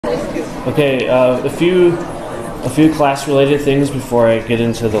Okay, a few class-related things before I get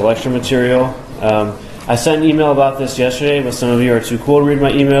into the lecture material. I sent an email about this yesterday, but some of you are too cool to read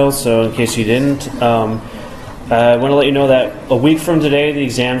my emails, so in case you didn't, I want to let you know that a week from today the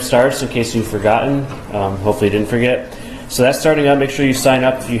exam starts, in case you've forgotten. Hopefully you didn't forget. So that's starting up. Make sure you sign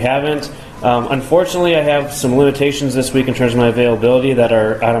up if you haven't. Unfortunately, I have some limitations this week in terms of my availability that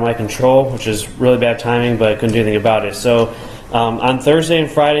are out of my control, which is really bad timing, but I couldn't do anything about it. So on Thursday and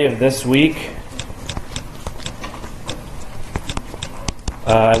Friday of this week,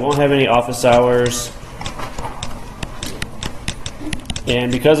 I won't have any office hours.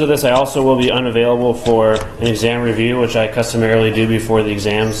 And because of this, I also will be unavailable for an exam review, which I customarily do before the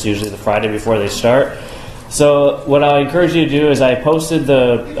exams, usually the Friday before they start. So what I encourage you to do is I posted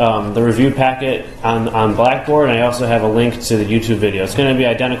the review packet on Blackboard, and I also have a link to the YouTube video. It's going to be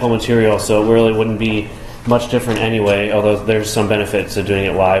identical material, so it really wouldn't be much different anyway, although there's some benefit to doing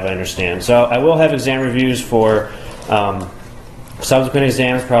it live, I understand. So I will have exam reviews for subsequent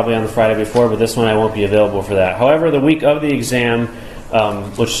exams, probably on the Friday before, but this one I won't be available for that. However, the week of the exam,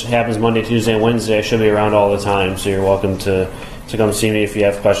 which happens Monday, Tuesday, and Wednesday, I should be around all the time, so you're welcome to come see me if you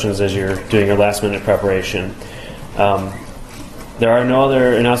have questions as you're doing your last-minute preparation. There are no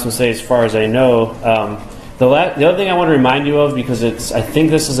other announcements today as far as I know. The other thing I want to remind you of, because I think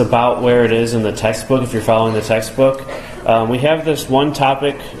this is about where it is in the textbook, if you're following the textbook, we have this one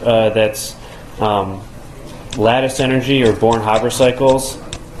topic that's lattice energy or Born-Haber cycles.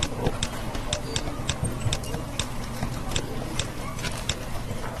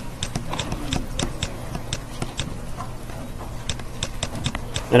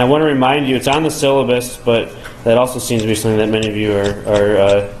 And I want to remind you, it's on the syllabus, but that also seems to be something that many of you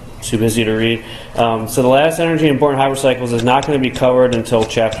are too busy to read. So the lattice energy and Born-Haber cycles is not going to be covered until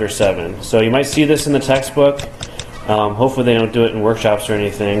Chapter 7. So you might see this in the textbook. Hopefully they don't do it in workshops or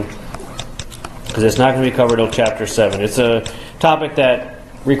anything, because it's not going to be covered until Chapter 7. It's a topic that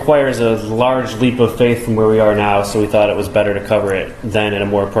requires a large leap of faith from where we are now, so we thought it was better to cover it then at a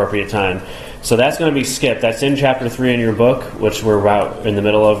more appropriate time. So that's going to be skipped. That's in Chapter 3 in your book, which we're about in the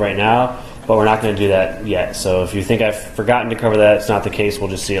middle of right now, but we're not going to do that yet. So if you think I've forgotten to cover that, it's not the case. We'll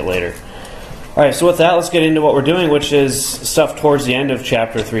just see it later. All right, so with that, let's get into what we're doing, which is stuff towards the end of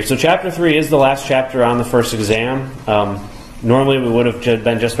Chapter 3. So Chapter 3 is the last chapter on the first exam. Normally we would have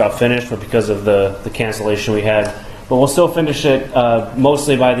been just about finished, but because of the cancellation we had, but we'll still finish it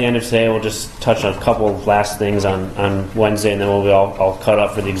mostly by the end of today. We'll just touch on a couple of last things on Wednesday, and then we'll be all caught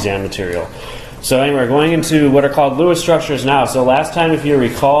up for the exam material. So anyway, we're going into what are called Lewis structures now. So last time, if you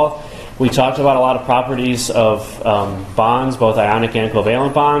recall, we talked about a lot of properties of bonds, both ionic and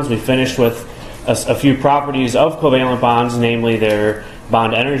covalent bonds. We finished with a few properties of covalent bonds, namely their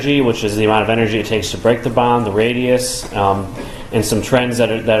bond energy, which is the amount of energy it takes to break the bond, the radius, and some trends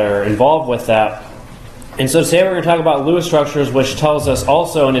that are involved with that. And so today we're going to talk about Lewis structures, which tells us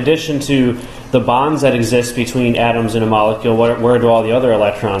also, in addition to the bonds that exist between atoms in a molecule, where do all the other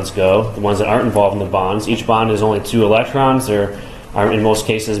electrons go, the ones that aren't involved in the bonds. Each bond is only 2 electrons. There are, in most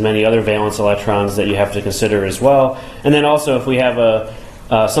cases, many other valence electrons that you have to consider as well. And then also, if we have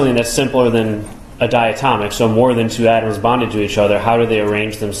something that's simpler than a diatomic, so more than 2 atoms bonded to each other, how do they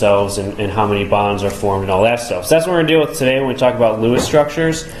arrange themselves, and how many bonds are formed and all that stuff. So that's what we're going to deal with today when we talk about Lewis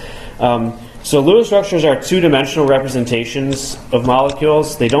structures. So Lewis structures are 2-dimensional representations of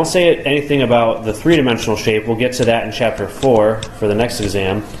molecules. They don't say anything about the 3-dimensional shape. We'll get to that in Chapter 4 for the next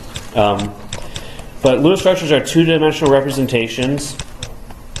exam. But Lewis structures are 2-dimensional representations.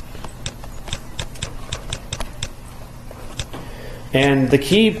 And the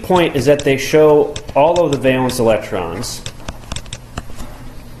key point is that they show all of the valence electrons.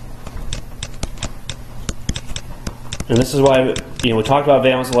 And this is why we talked about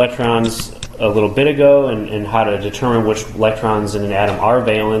valence electrons a little bit ago, and how to determine which electrons in an atom are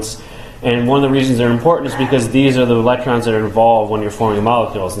valence. And one of the reasons they're important is because these are the electrons that are involved when you're forming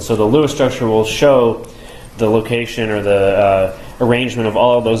molecules. And so the Lewis structure will show the location or the arrangement of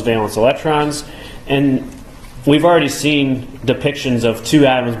all of those valence electrons. And we've already seen depictions of 2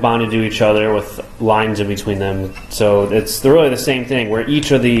 atoms bonded to each other with lines in between them. So it's really the same thing, where each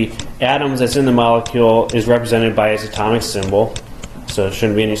of the atoms that's in the molecule is represented by its atomic symbol. So there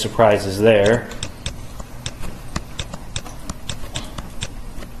shouldn't be any surprises there.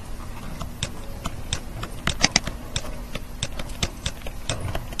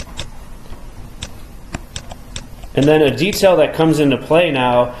 And then a detail that comes into play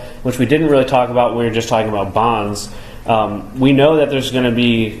now, which we didn't really talk about when we were just talking about bonds, we know that there's going to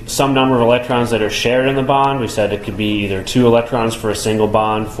be some number of electrons that are shared in the bond. We said it could be either 2 electrons for a single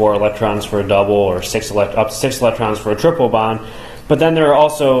bond, 4 electrons for a double, or up to 6 electrons for a triple bond. But then there are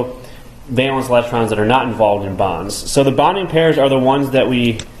also valence electrons that are not involved in bonds. So the bonding pairs are the ones that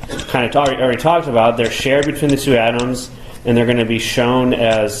we kind of already talked about. They're shared between the two atoms, and they're going to be shown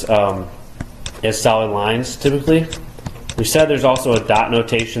as solid lines typically. We said there's also a dot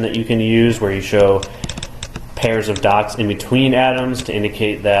notation that you can use where you show pairs of dots in between atoms to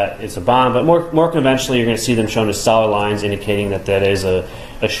indicate that it's a bond, but more conventionally you're going to see them shown as solid lines indicating that that is a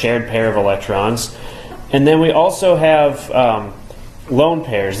shared pair of electrons. And then we also have lone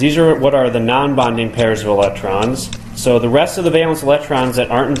pairs. These are what are the non-bonding pairs of electrons. So the rest of the valence electrons that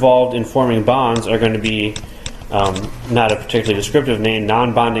aren't involved in forming bonds are going to be not a particularly descriptive name,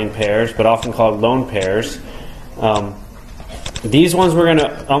 non-bonding pairs, but often called lone pairs. These ones we're going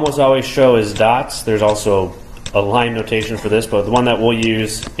to almost always show as dots. There's also a line notation for this, but the one that we'll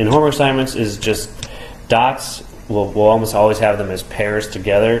use in homework assignments is just dots. We'll almost always have them as pairs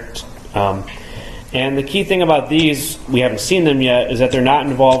together. And the key thing about these, we haven't seen them yet, is that they're not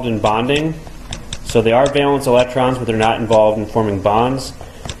involved in bonding. So they are valence electrons, but they're not involved in forming bonds.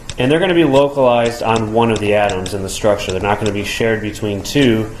 And they're going to be localized on one of the atoms in the structure. They're not going to be shared between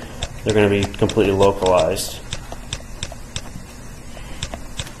two. They're going to be completely localized.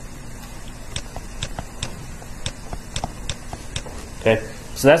 Okay,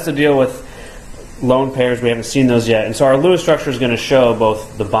 so that's the deal with lone pairs. We haven't seen those yet. And so our Lewis structure is going to show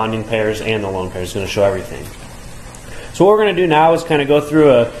both the bonding pairs and the lone pairs. It's going to show everything. So what we're going to do now is kind of go through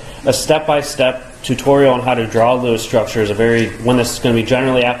a step-by-step tutorial on how to draw Lewis structures, one that's going to be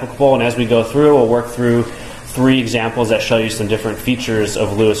generally applicable. And as we go through, we'll work through 3 examples that show you some different features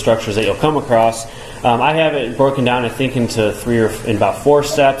of Lewis structures that you'll come across. I have it broken down, I think, into in about 4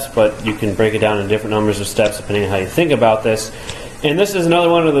 steps, but you can break it down in different numbers of steps depending on how you think about this. And this is another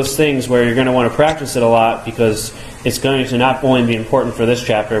one of those things where you're going to want to practice it a lot because it's going to not only be important for this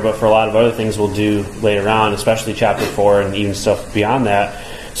chapter, but for a lot of other things we'll do later on, especially chapter 4 and even stuff beyond that.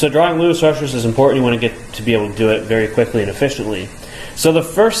 So drawing Lewis structures is important. You want to get to be able to do it very quickly and efficiently. So the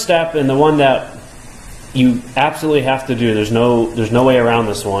first step, and the one that you absolutely have to do, there's no way around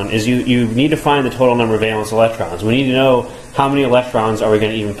this one, is you need to find the total number of valence electrons. We need to know how many electrons are we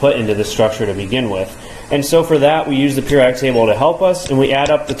going to even put into this structure to begin with. And so for that, we use the periodic table to help us, and we add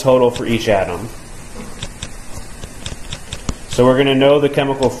up the total for each atom. So we're going to know the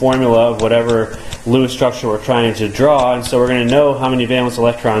chemical formula of whatever Lewis structure we're trying to draw, and so we're going to know how many valence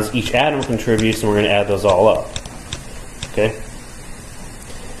electrons each atom contributes, and we're going to add those all up. Okay?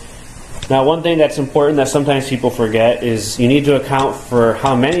 Now, one thing that's important that sometimes people forget is you need to account for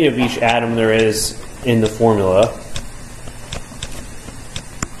how many of each atom there is in the formula.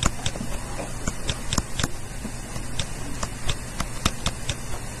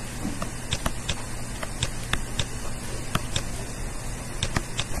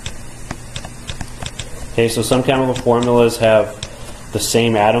 Okay, so some chemical formulas have the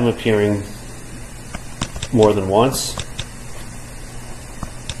same atom appearing more than once.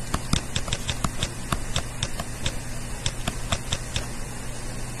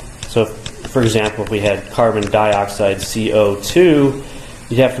 So, for example, if we had carbon dioxide, CO2,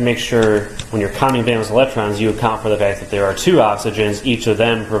 you'd have to make sure when you're counting valence electrons, you account for the fact that there are 2 oxygens, each of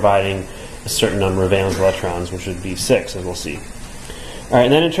them providing a certain number of valence electrons, which would be 6, as we'll see. All right,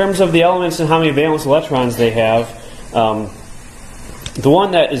 and then in terms of the elements and how many valence electrons they have, the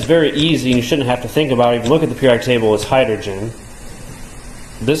one that is very easy and you shouldn't have to think about, if you look at the periodic table, is hydrogen.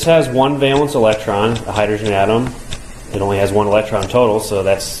 This has 1 valence electron, a hydrogen atom. It only has 1 electron total, so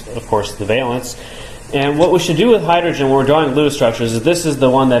that's, of course, the valence. And what we should do with hydrogen when we're drawing Lewis structures is this is the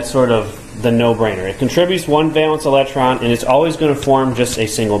one that's sort of the no-brainer. It contributes 1 valence electron, and it's always going to form just a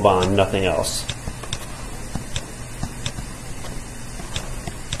single bond, nothing else.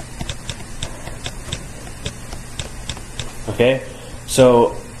 Okay,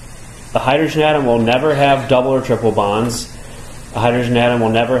 so a hydrogen atom will never have double or triple bonds. A hydrogen atom will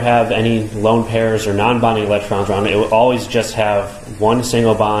never have any lone pairs or non-bonding electrons around it. It will always just have 1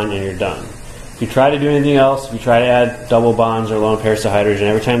 single bond and you're done. If you try to do anything else, if you try to add double bonds or lone pairs to hydrogen,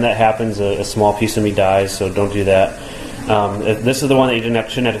 every time that happens, a small piece of me dies, so don't do that. This is the one that you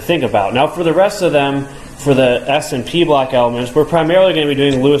shouldn't have to think about. Now, for the rest of them, for the S and P block elements, we're primarily going to be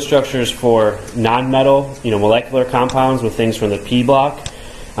doing Lewis structures for non-metal, molecular compounds with things from the P block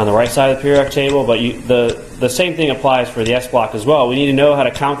on the right side of the periodic table, but the same thing applies for the S block as well. We need to know how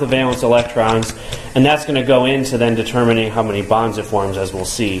to count the valence electrons, and that's going to go into then determining how many bonds it forms, as we'll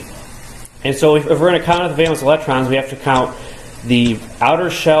see. And so if we're going to count the valence electrons, we have to count the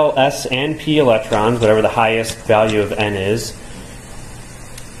outer shell S and P electrons, whatever the highest value of N is.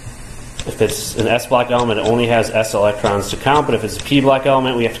 If it's an S block element, it only has S electrons to count, but if it's a P block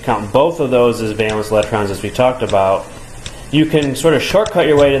element, we have to count both of those as valence electrons, as we talked about. You can sort of shortcut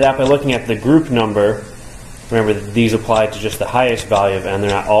your way to that by looking at the group number. Remember that these apply to just the highest value of n. They're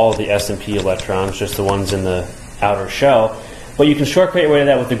not all the s and p electrons, just the ones in the outer shell. But you can shortcut your way to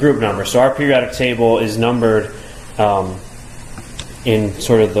that with the group number. So our periodic table is numbered in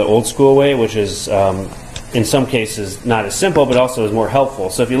sort of the old school way, which is in some cases not as simple, but also is more helpful.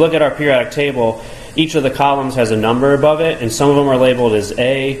 So if you look at our periodic table, each of the columns has a number above it, and some of them are labeled as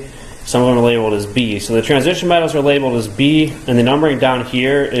A, some of them are labeled as B. So the transition metals are labeled as B, and the numbering down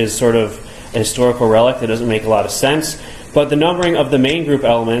here is sort of a historical relic that doesn't make a lot of sense. But the numbering of the main group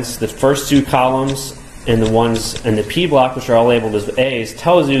elements, the first two columns and the ones in the P block, which are all labeled as A's,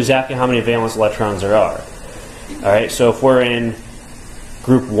 tells you exactly how many valence electrons there are. All right, so if we're in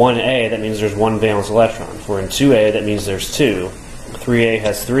group 1A, that means there's one valence electron. If we're in 2A, that means there's two. 3A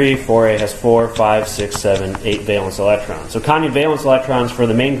has 3, 4A has 4, 5, 6, 7, 8 valence electrons. So counting valence electrons for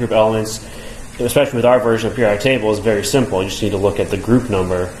the main group elements, especially with our version of periodic table, is very simple. You just need to look at the group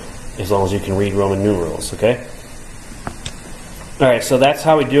number as long as you can read Roman numerals, okay? All right, so that's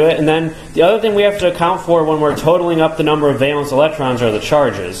how we do it. And then the other thing we have to account for when we're totaling up the number of valence electrons are the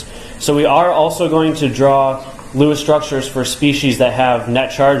charges. So we are also going to draw Lewis structures for species that have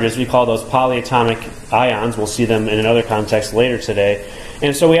net charges. We call those polyatomic ions. We'll see them in another context later today.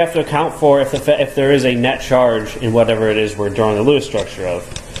 And so we have to account for if there is a net charge in whatever it is we're drawing the Lewis structure of.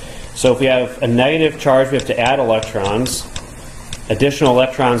 So if we have a negative charge, we have to add electrons, additional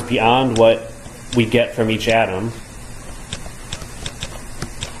electrons beyond what we get from each atom.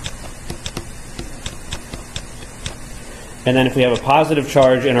 And then if we have a positive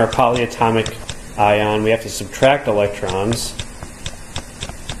charge in our polyatomic ion, we have to subtract electrons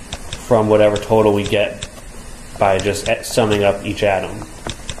from whatever total we get by just summing up each atom.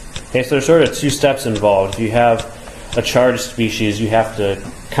 Okay, so there's sort of two steps involved. If you have a charged species, you have to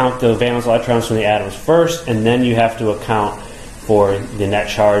count the valence electrons from the atoms first, and then you have to account for the net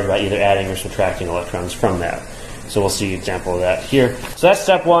charge by either adding or subtracting electrons from that. So we'll see an example of that here. So that's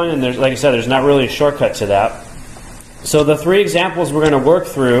step one, and there's, like I said, there's not really a shortcut to that. So the three examples we're going to work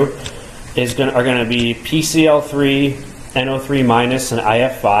through are going to be PCl3, NO3 minus, and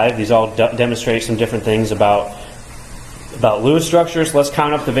IF5. These all demonstrate some different things about Lewis structures. Let's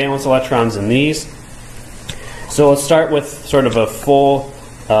count up the valence electrons in these. So let's start with sort of a full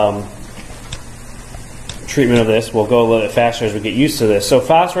treatment of this. We'll go a little bit faster as we get used to this. So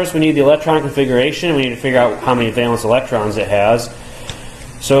phosphorus, we need the electron configuration. We need to figure out how many valence electrons it has.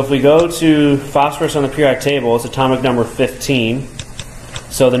 So if we go to phosphorus on the periodic table, it's atomic number 15.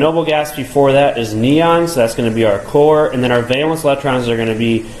 So the noble gas before that is neon, so that's going to be our core. And then our valence electrons are going to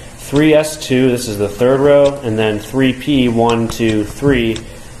be 3s2, this is the third row, and then 3p, 1, 2, 3,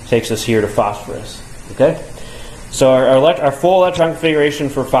 takes us here to phosphorus. Okay? So our full electron configuration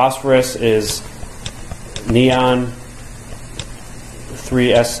for phosphorus is neon,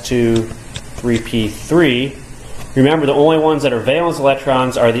 3s2, 3p3. Remember, the only ones that are valence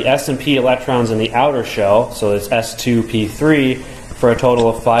electrons are the s and p electrons in the outer shell, so it's s2p3, for a total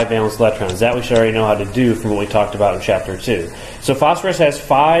of 5 valence electrons. That we should already know how to do from what we talked about in chapter 2. So phosphorus has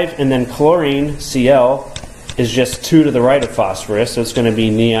 5, and then chlorine, Cl, is just 2 to the right of phosphorus, so it's going to be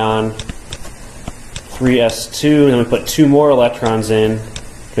neon 3s2, and then we put 2 more electrons in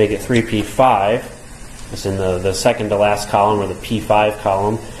to make it 3p5. It's in the second to last column, or the p5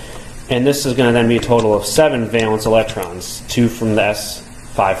 column. And this is going to then be a total of 7 valence electrons, 2 from the s,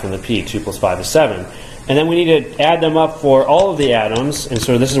 5 from the p. 2 plus 5 is 7. And then we need to add them up for all of the atoms, and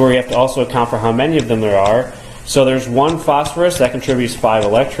so this is where we have to also account for how many of them there are. So there's 1 phosphorus, that contributes 5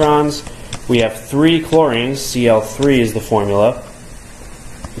 electrons. We have 3 chlorines, Cl3 is the formula.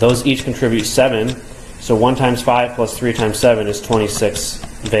 Those each contribute 7. So 1 times 5 plus 3 times 7 is 26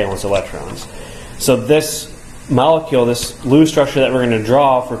 valence electrons. So this molecule, this Lewis structure that we're going to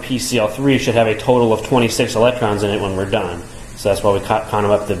draw for PCl3 should have a total of 26 electrons in it when we're done. So that's why we count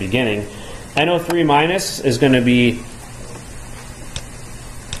them up at the beginning. NO3 minus is going to be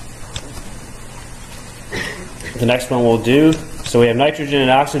the next one we'll do. So we have nitrogen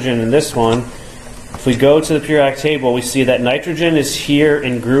and oxygen in this one. If we go to the periodic table, we see that nitrogen is here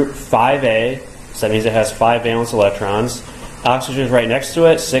in group 5A, so that means it has 5 valence electrons. Oxygen is right next to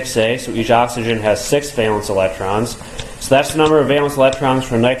it, 6A, so each oxygen has 6 valence electrons. So that's the number of valence electrons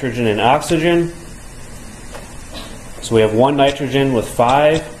for nitrogen and oxygen. So we have 1 nitrogen with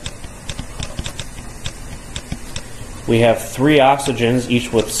 5. We have 3 oxygens,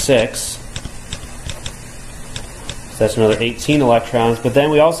 each with 6. So that's another 18 electrons. But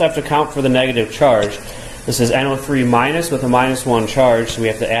then we also have to count for the negative charge. This is NO3 minus with a minus 1 charge, so we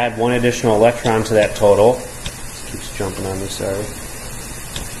have to add 1 additional electron to that total. This keeps jumping on me, sorry.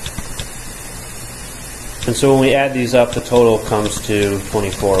 And so when we add these up, the total comes to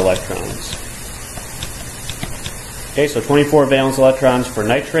 24 electrons. Okay, so 24 valence electrons for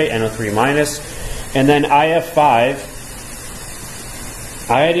nitrate, NO3 minus. And then IF5,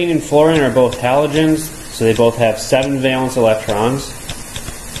 iodine and fluorine are both halogens, so they both have 7 valence electrons.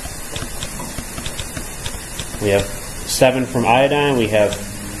 We have 7 from iodine, we have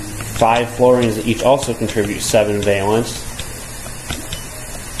 5 fluorines that each also contribute 7 valence.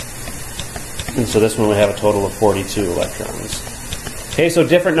 And so this one would have a total of 42 electrons. Okay, so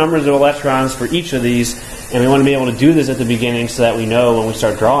different numbers of electrons for each of these, and we want to be able to do this at the beginning so that we know when we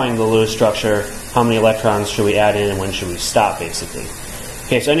start drawing the Lewis structure how many electrons should we add in and when should we stop, basically.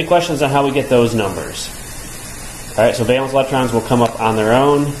 Okay, so any questions on how we get those numbers? Alright, so valence electrons will come up on their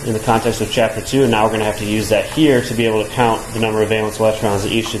own in the context of Chapter 2, and now we're going to have to use that here to be able to count the number of valence electrons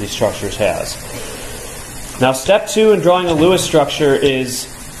that each of these structures has. Now, step 2 in drawing a Lewis structure is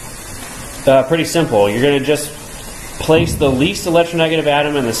pretty simple. You're going to just place the least electronegative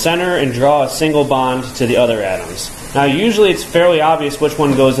atom in the center and draw a single bond to the other atoms. Now, usually it's fairly obvious which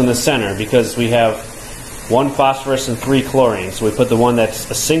one goes in the center because we have 1 phosphorus and 3 chlorine. So we put the one that's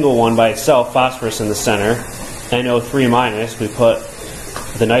a single one by itself, phosphorus, in the center. NO3 minus, we put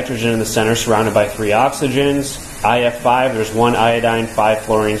the nitrogen in the center surrounded by 3 oxygens. IF5, there's 1 iodine, 5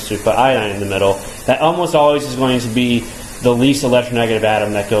 fluorines, so we put iodine in the middle. That almost always is going to be the least electronegative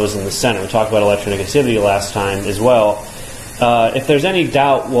atom that goes in the center. We talked about electronegativity last time as well. If there's any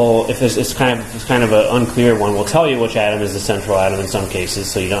doubt, well, if it's kind of an unclear one, we'll tell you which atom is the central atom in some cases,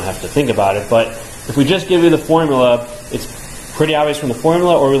 so you don't have to think about it. But if we just give you the formula, it's pretty obvious from the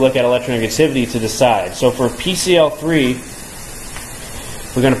formula, or we look at electronegativity to decide. So for PCl3,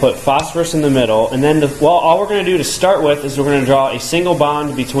 we're going to put phosphorus in the middle, and then all we're going to do to start with is we're going to draw a single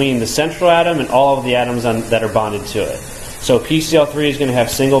bond between the central atom and all of the atoms that are bonded to it. So PCl3 is going to have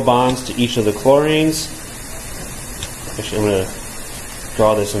single bonds to each of the chlorines. Actually, I'm going to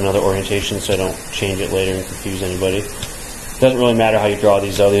draw this in another orientation so I don't change it later and confuse anybody. It doesn't really matter how you draw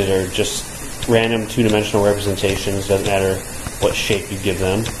these, though. These are just random two-dimensional representations. Doesn't matter what shape you give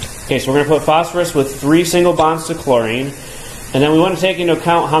them. Okay, so we're going to put phosphorus with 3 single bonds to chlorine, and then we want to take into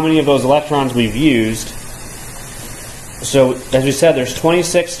account how many of those electrons we've used. So, as we said, there's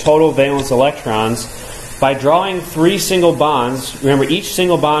 26 total valence electrons. By drawing 3 single bonds, remember each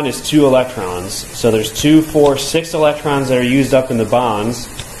single bond is 2 electrons. So there's 2, 4, 6 electrons that are used up in the bonds.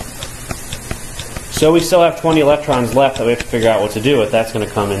 So we still have 20 electrons left that we have to figure out what to do with. That's going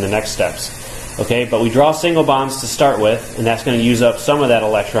to come in the next steps. Okay, but we draw single bonds to start with, and that's going to use up some of that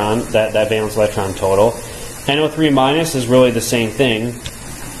electron, that valence electron total. NO3 minus is really the same thing.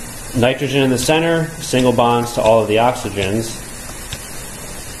 Nitrogen in the center, single bonds to all of the oxygens.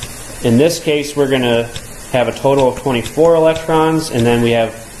 In this case, we're going to have a total of 24 electrons, and then we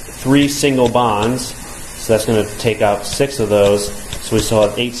have 3 single bonds. So that's going to take out 6 of those. So we still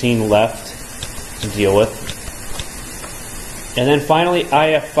have 18 left to deal with. And then finally,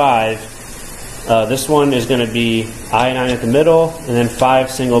 IF5. This one is going to be iodine at the middle, and then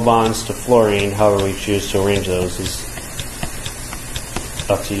 5 single bonds to fluorine. However we choose to arrange those is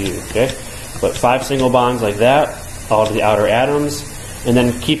up to you. Okay, but 5 single bonds like that, all to the outer atoms. And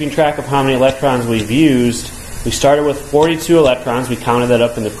then keeping track of how many electrons we've used, we started with 42 electrons. We counted that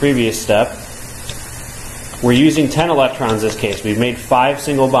up in the previous step. We're using 10 electrons in this case. We've made 5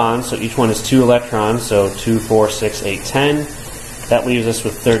 single bonds, so each one is 2 electrons. So 2, 4, 6, 8, 10. That leaves us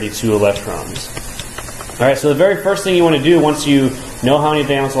with 32 electrons. All right, so the very first thing you want to do once you know how many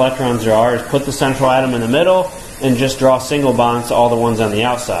valence electrons there are is put the central atom in the middle and just draw single bonds to all the ones on the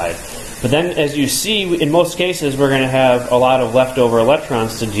outside. But then, as you see, in most cases, we're going to have a lot of leftover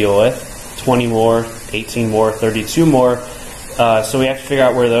electrons to deal with. 20 more, 18 more, 32 more. So we have to figure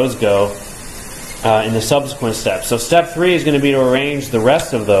out where those go in the subsequent steps. So step 3 is going to be to arrange the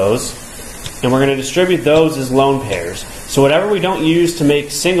rest of those. And we're going to distribute those as lone pairs. So whatever we don't use to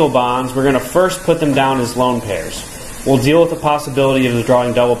make single bonds, we're going to first put them down as lone pairs. We'll deal with the possibility of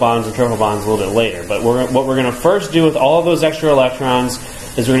drawing double bonds and triple bonds a little bit later. But what we're going to first do with all of those extra electrons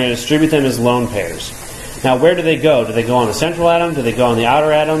is we're going to distribute them as lone pairs. Now, where do they go? Do they go on the central atom? Do they go on the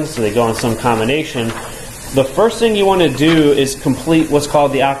outer atoms? Do they go on some combination? The first thing you want to do is complete what's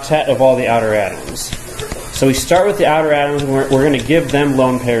called the octet of all the outer atoms. So we start with the outer atoms, and we're going to give them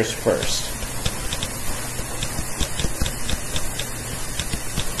lone pairs first.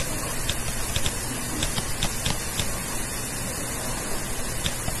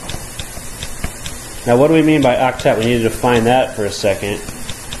 Now, what do we mean by octet? We need to define that for a second.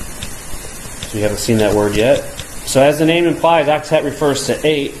 We haven't seen that word yet. So as the name implies, octet refers to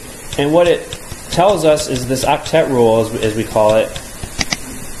 8. And what it tells us is this octet rule, as we call it,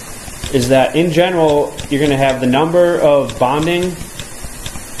 is that in general, you're going to have the number of bonding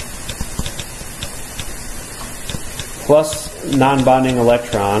plus non-bonding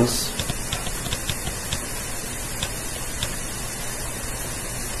electrons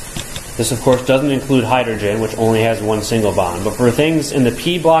This, of course, doesn't include hydrogen, which only has one single bond. But for things in the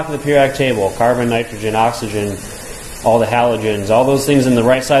P block of the periodic table, carbon, nitrogen, oxygen, all the halogens, all those things in the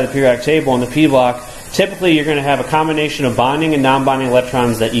right side of the periodic table in the P block, typically you're going to have a combination of bonding and non-bonding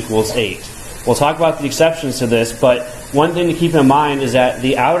electrons that equals 8. We'll talk about the exceptions to this, but one thing to keep in mind is that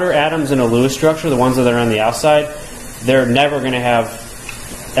the outer atoms in a Lewis structure, the ones that are on the outside, they're never going to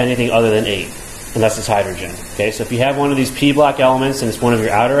have anything other than 8. Unless it's hydrogen. Okay, so if you have one of these P block elements and it's one of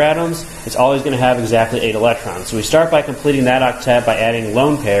your outer atoms, it's always going to have exactly 8 electrons. So we start by completing that octet by adding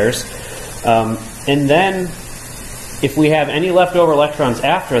lone pairs. And then, if we have any leftover electrons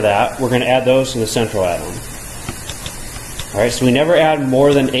after that, we're going to add those to the central atom. Alright, so we never add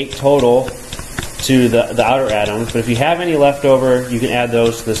more than 8 total to the outer atoms, but if you have any left over, you can add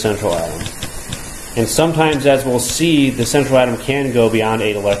those to the central atom. And sometimes, as we'll see, the central atom can go beyond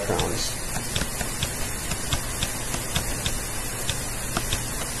 8 electrons.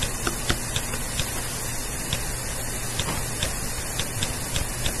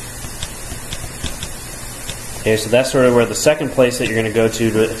 Okay, so that's sort of where the second place that you're going to go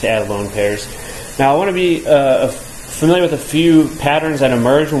to add lone pairs. Now, I want to be familiar with a few patterns that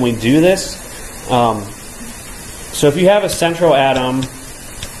emerge when we do this. So if you have a central atom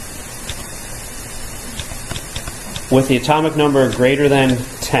with the atomic number greater than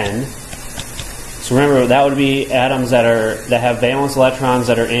 10, so remember that would be atoms that have valence electrons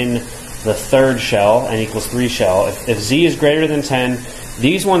that are in the third shell, n equals 3 shell. If Z is greater than 10,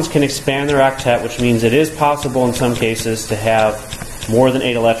 these ones can expand their octet, which means it is possible in some cases to have more than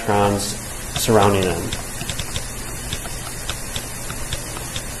 8 electrons surrounding them.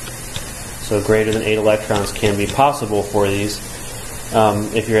 So greater than 8 electrons can be possible for these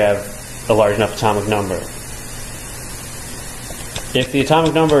if you have a large enough atomic number. If the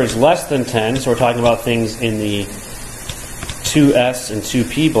atomic number is less than 10, so we're talking about things in the 2s and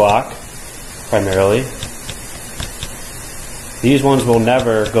 2p block primarily, these ones will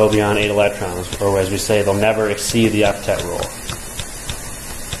never go beyond 8 electrons, or as we say, they'll never exceed the octet rule.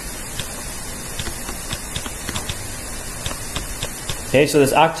 Okay, so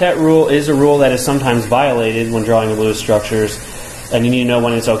this octet rule is a rule that is sometimes violated when drawing Lewis structures, and you need to know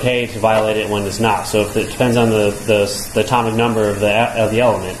when it's okay to violate it and when it's not. So if it depends on the atomic number of the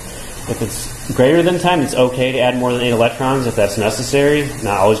element. If it's greater than 10, it's okay to add more than 8 electrons if that's necessary.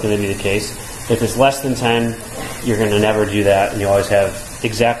 Not always going to be the case. If it's less than 10, you're going to never do that, and you always have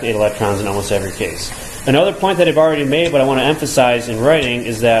exactly 8 electrons in almost every case. Another point that I've already made, but I want to emphasize in writing,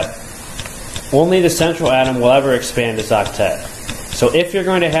 is that only the central atom will ever expand its octet. So if you're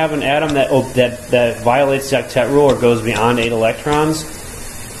going to have an atom that violates the octet rule or goes beyond 8 electrons,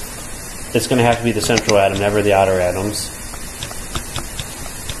 it's going to have to be the central atom, never the outer atoms.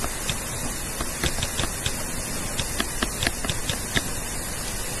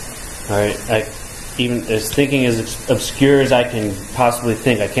 Alright, even as thinking as obscure as I can possibly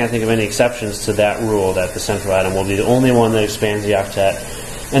think, I can't think of any exceptions to that rule that the central atom will be the only one that expands the octet.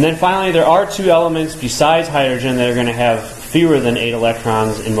 And then finally, there are 2 elements besides hydrogen that are going to have fewer than 8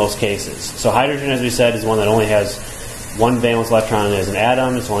 electrons in most cases. So hydrogen, as we said, is one that only has 1 valence electron as an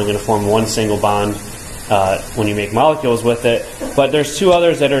atom. It's only going to form 1 single bond when you make molecules with it. But there's 2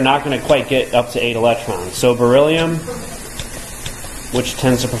 others that are not going to quite get up to 8 electrons. So beryllium, which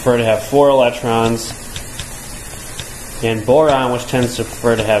tends to prefer to have 4 electrons, and boron, which tends to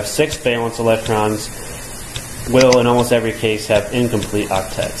prefer to have 6 valence electrons, will in almost every case have incomplete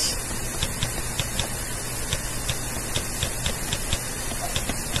octets.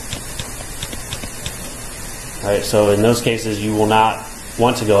 Alright, so in those cases you will not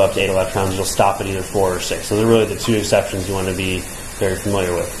want to go up to 8 electrons, you'll stop at either 4 or 6. So they're really the 2 exceptions you want to be very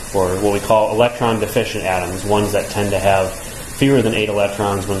familiar with, for what we call electron deficient atoms, ones that tend to have fewer than 8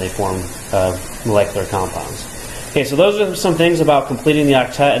 electrons when they form molecular compounds. Okay, so those are some things about completing the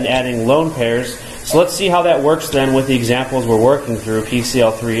octet and adding lone pairs. So let's see how that works then with the examples we're working through,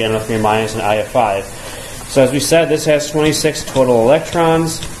 PCl3, NO3-, and IF5. So as we said, this has 26 total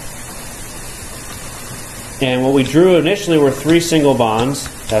electrons. And what we drew initially were 3 single bonds.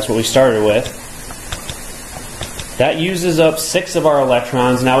 That's what we started with. That uses up 6 of our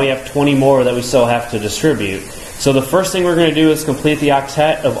electrons. Now we have 20 more that we still have to distribute. So the first thing we're going to do is complete the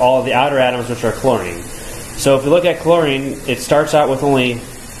octet of all of the outer atoms, which are chlorine. So if we look at chlorine, it starts out with only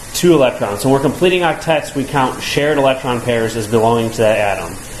 2 electrons. So when we're completing octets, we count shared electron pairs as belonging to that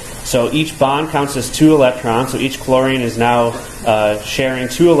atom. So each bond counts as 2 electrons, so each chlorine is now sharing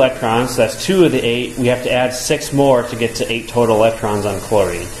 2 electrons. That's 2 of the 8. We have to add 6 more to get to 8 total electrons on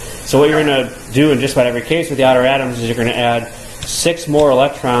chlorine. So what you're going to do in just about every case with the outer atoms is you're going to add 6 more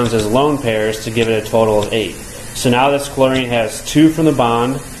electrons as lone pairs to give it a total of 8. So now this chlorine has 2 from the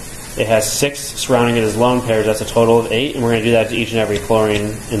bond, it has 6 surrounding it as lone pairs, that's a total of 8, and we're going to do that to each and every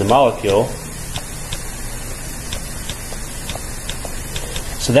chlorine in the molecule.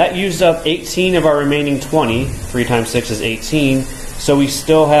 So that used up 18 of our remaining 20. 3 times 6 is 18. So we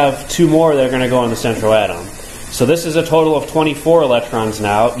still have 2 more that are going to go on the central atom. So this is a total of 24 electrons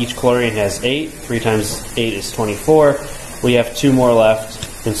now. Each chlorine has 8. 3 times 8 is 24. We have 2 more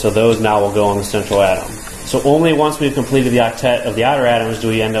left, and so those now will go on the central atom. So only once we've completed the octet of the outer atoms do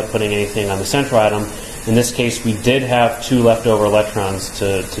we end up putting anything on the central atom. In this case, we did have 2 leftover electrons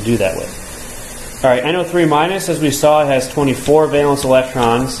to do that with. All right, NO3-, as we saw, has 24 valence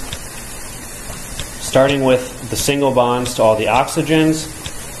electrons, starting with the single bonds to all the oxygens.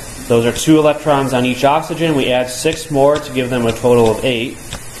 Those are 2 electrons on each oxygen. We add 6 more to give them a total of 8.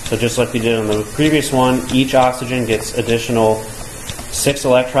 So just like we did on the previous one, each oxygen gets additional 6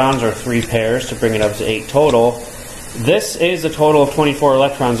 electrons, or 3 pairs, to bring it up to 8 total. This is a total of 24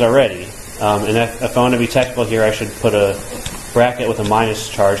 electrons already. And if I want to be technical here, I should put a bracket with a minus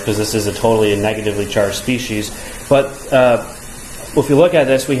charge, because this is a totally negatively charged species. But if you look at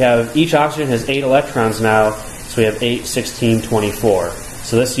this, we have each oxygen has 8 electrons now, so we have 8, 16, 24.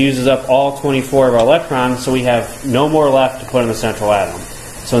 So this uses up all 24 of our electrons, so we have no more left to put in the central atom.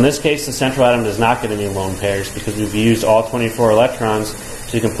 So in this case, the central atom does not get any lone pairs because we've used all 24 electrons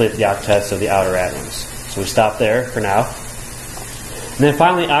to complete the octets of the outer atoms. So we stop there for now. And then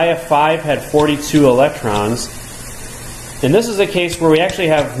finally, IF5 had 42 electrons. And this is a case where we actually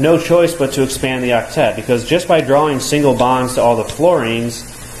have no choice but to expand the octet, because just by drawing single bonds to all the fluorines,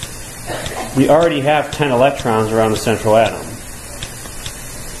 we already have 10 electrons around the central atom.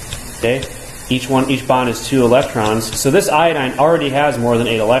 Okay? Each bond is 2 electrons. So this iodine already has more than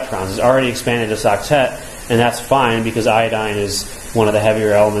 8 electrons. It's already expanded this octet, and that's fine because iodine is one of the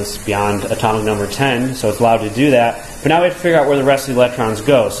heavier elements beyond atomic number 10, so it's allowed to do that. But now we have to figure out where the rest of the electrons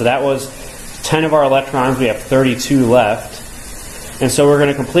go. So that was 10 of our electrons. We have 32 left. And so we're going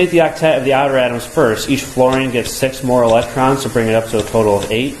to complete the octet of the outer atoms first. Each fluorine gets 6 more electrons to bring it up to a total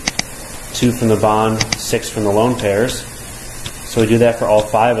of 8. 2 from the bond, 6 from the lone pairs. So we do that for all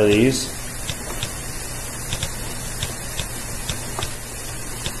 5 of these.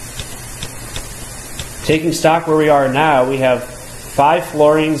 Taking stock where we are now, we have 5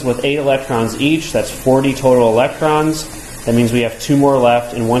 fluorines with 8 electrons each. That's 40 total electrons. That means we have 2 more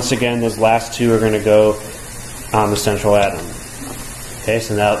left, and once again, those last 2 are going to go on the central atom. Okay,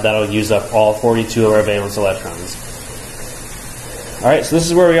 so now that'll use up all 42 of our valence electrons. All right, so this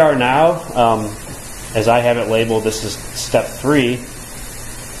is where we are now. As I have it labeled, this is step 3.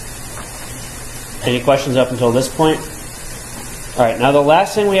 Any questions up until this point? All right, now the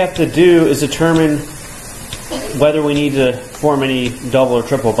last thing we have to do is determine whether we need to form any double or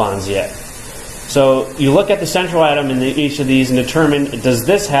triple bonds yet. So you look at the central atom in each of these and determine, does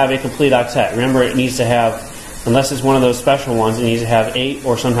this have a complete octet? Remember, it needs to have, unless it's one of those special ones, it needs to have 8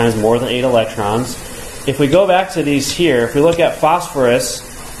 or sometimes more than 8 electrons. If we go back to these here, if we look at phosphorus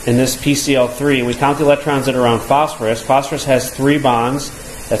in this PCl3 and we count the electrons that are around phosphorus, phosphorus has 3 bonds.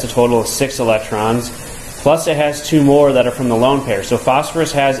 That's a total of 6 electrons. Plus it has 2 more that are from the lone pair. So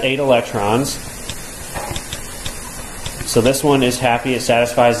phosphorus has 8 electrons. So this one is happy, it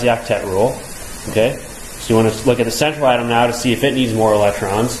satisfies the octet rule. Okay? So you want to look at the central atom now to see if it needs more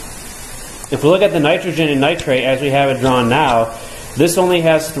electrons. If we look at the nitrogen and nitrate as we have it drawn now, this only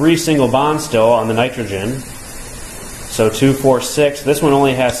has 3 single bonds still on the nitrogen. So 2, 4, 6. This one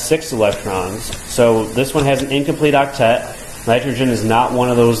only has 6 electrons. So this one has an incomplete octet. Nitrogen is not one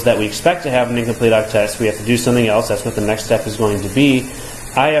of those that we expect to have an incomplete octet, so we have to do something else. That's what the next step is going to be.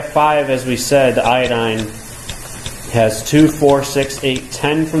 IF5, as we said, the iodine has 2, 4, 6, 8,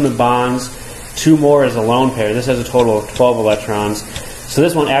 10 from the bonds. 2 more as a lone pair. This has a total of 12 electrons. So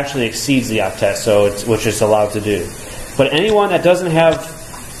this one actually exceeds the octet, which it's allowed to do. But anyone that doesn't have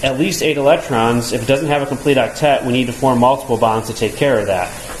at least 8 electrons, if it doesn't have a complete octet, we need to form multiple bonds to take care of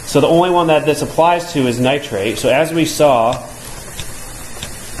that. So the only one that this applies to is nitrate. So as we saw,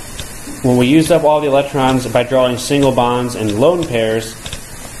 when we used up all the electrons by drawing single bonds and lone pairs,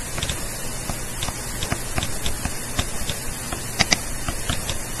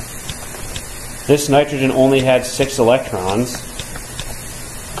 this nitrogen only had 6 electrons.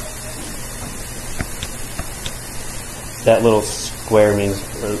 That little square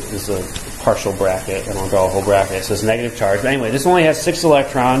is a partial bracket. I don't draw a whole bracket. It says negative charge. But anyway, this only has 6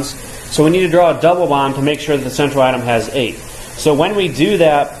 electrons, so we need to draw a double bond to make sure that the central atom has 8. So when we do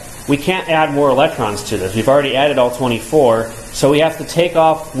that, we can't add more electrons to this. We've already added all 24, so we have to take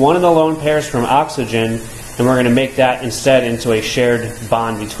off one of the lone pairs from oxygen, and we're going to make that instead into a shared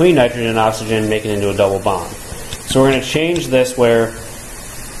bond between nitrogen and oxygen, make it into a double bond. So we're going to change this where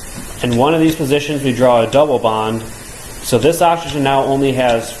in one of these positions we draw a double bond. So this oxygen now only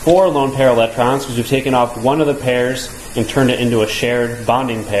has 4 lone pair electrons because we've taken off one of the pairs and turned it into a shared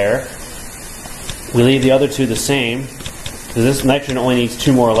bonding pair. We leave the other 2 the same. So this nitrogen only needs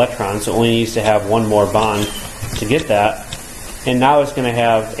 2 more electrons, so it only needs to have 1 more bond to get that. And now it's going to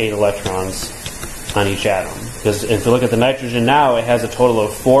have 8 electrons on each atom. Because if you look at the nitrogen now, it has a total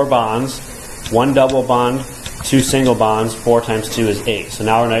of 4 bonds, 1 double bond, 2 single bonds. 4 times 2 is 8. So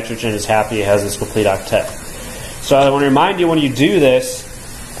now our nitrogen is happy it has this complete octet. So I want to remind you, when you do this,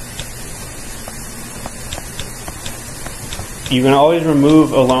 you're going to always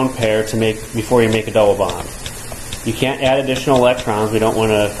remove a lone pair before you make a double bond. You can't add additional electrons. We don't want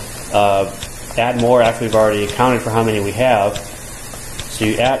to add more after we've already accounted for how many we have. So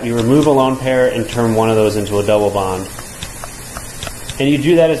you remove a lone pair and turn one of those into a double bond. And you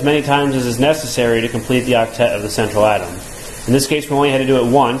do that as many times as is necessary to complete the octet of the central atom. In this case, we only had to do it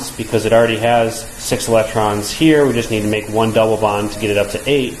once because it already has 6 electrons here. We just need to make 1 double bond to get it up to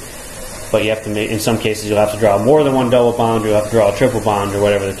 8. But you have to make, in some cases, you'll have to draw more than 1 double bond, or you'll have to draw a triple bond, or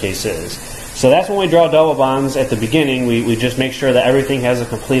whatever the case is. So that's when we draw double bonds at the beginning. We just make sure that everything has a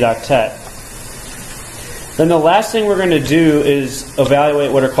complete octet. Then the last thing we're going to do is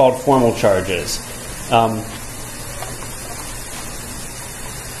evaluate what are called formal charges.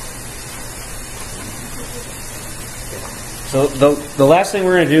 So the last thing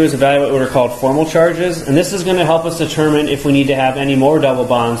we're going to do is evaluate what are called formal charges, and this is going to help us determine if we need to have any more double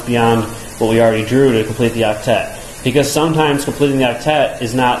bonds beyond what we already drew to complete the octet. Because sometimes completing the octet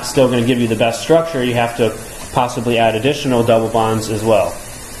is not still going to give you the best structure. You have to possibly add additional double bonds as well.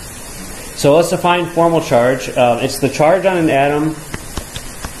 So let's define formal charge. It's the charge on an atom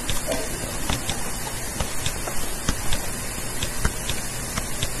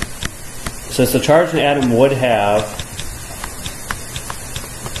so it's the charge an atom would have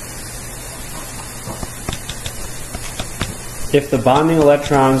if the bonding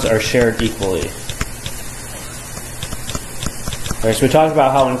electrons are shared equally. Alright, so we talked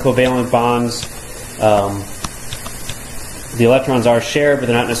about how in covalent bonds the electrons are shared, but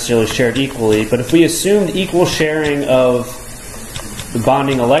they're not necessarily shared equally. But if we assumed equal sharing of the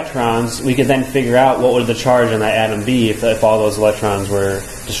bonding electrons, we could then figure out what would the charge on that atom be if all those electrons were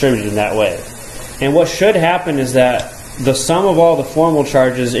distributed in that way. And what should happen is that the sum of all the formal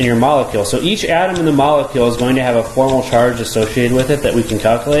charges in your molecule, so each atom in the molecule is going to have a formal charge associated with it that we can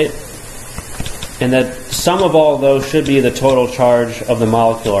calculate, and the sum of all of those should be the total charge of the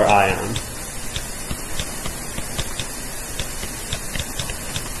molecular ion.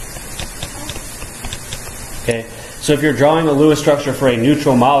 Okay, so if you're drawing a Lewis structure for a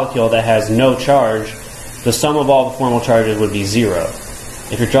neutral molecule that has no charge, the sum of all the formal charges would be 0.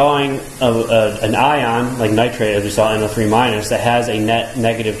 If you're drawing an ion, like nitrate, as we saw NO3-, that has a net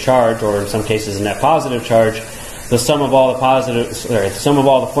negative charge, or in some cases a net positive charge, the sum of all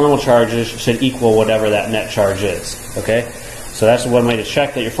the formal charges should equal whatever that net charge is. Okay, so that's one way to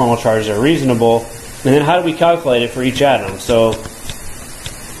check that your formal charges are reasonable. And then how do we calculate it for each atom? So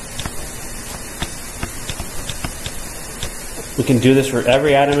we can do this for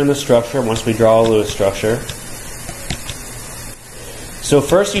every atom in the structure once we draw a Lewis structure. So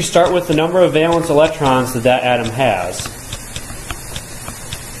first you start with the number of valence electrons that atom has.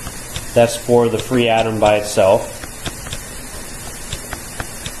 That's for the free atom by itself.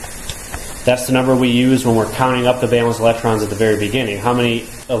 That's the number we use when we're counting up the valence electrons at the very beginning. How many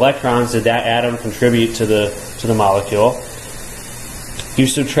electrons did that atom contribute to the molecule? You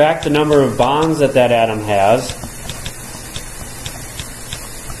subtract the number of bonds that atom has.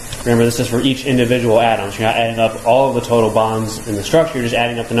 Remember, this is for each individual atom. So you're not adding up all of the total bonds in the structure. You're just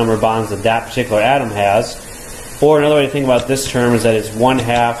adding up the number of bonds that particular atom has. Or another way to think about this term is that it's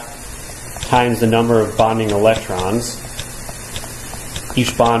 1/2 times the number of bonding electrons.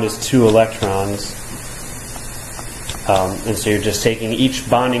 Each bond is 2 electrons. And so you're just taking each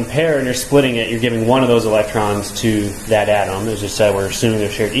bonding pair and you're splitting it. You're giving one of those electrons to that atom. As I said, we're assuming they're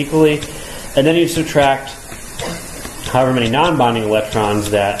shared equally. And then you subtract however many non-bonding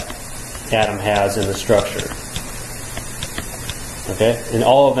electrons that atom has in the structure. Okay? And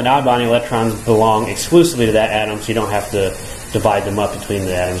all of the non-bonding electrons belong exclusively to that atom, so you don't have to divide them up between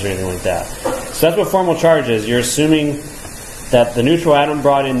the atoms or anything like that. So that's what formal charge is. You're assuming that the neutral atom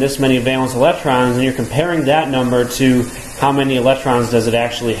brought in this many valence electrons, and you're comparing that number to how many electrons does it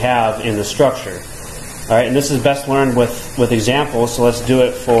actually have in the structure. All right, and this is best learned with examples, so let's do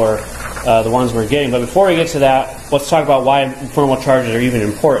it for the ones we're getting. But before we get to that, let's talk about why formal charges are even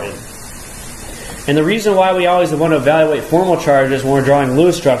important. And the reason why we always want to evaluate formal charges when we're drawing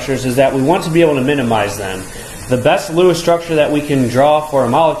Lewis structures is that we want to be able to minimize them. The best Lewis structure that we can draw for a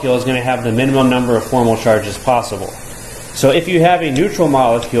molecule is going to have the minimum number of formal charges possible. So if you have a neutral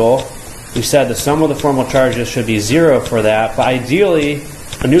molecule, we said the sum of the formal charges should be 0 for that, but ideally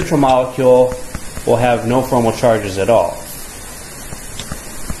a neutral molecule will have no formal charges at all.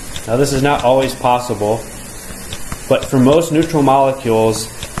 Now this is not always possible, but for most neutral molecules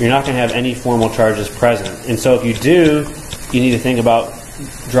you're not going to have any formal charges present. And so if you do, you need to think about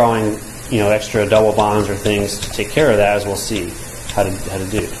drawing extra double bonds or things to take care of that, as we'll see how to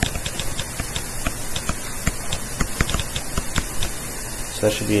do. So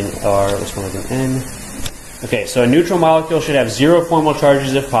that should be an R, this one with an N. Okay, so a neutral molecule should have 0 formal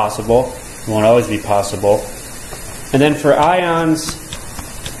charges if possible. It won't always be possible. And then for ions,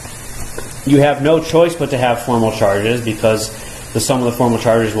 you have no choice but to have formal charges because the sum of the formal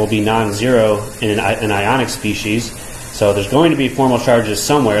charges will be non-zero in an ionic species. So there's going to be formal charges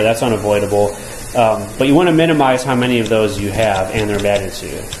somewhere. That's unavoidable. But you want to minimize how many of those you have and their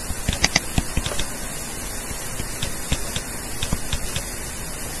magnitude.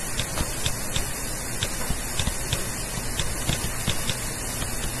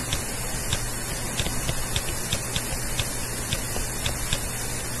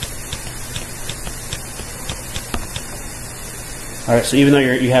 Alright, so even though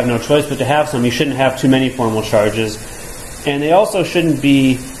you have no choice but to have some, you shouldn't have too many formal charges. And they also shouldn't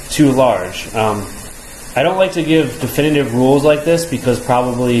be too large. I don't like to give definitive rules like this because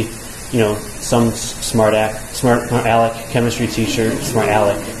probably, some smart aleck chemistry teacher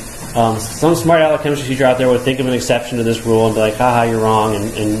out there would think of an exception to this rule and be like, haha, you're wrong,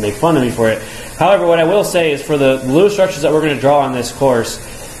 and make fun of me for it. However, what I will say is for the Lewis structures that we're going to draw on this course,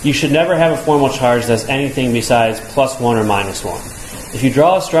 you should never have a formal charge that's anything besides +1 or -1. If you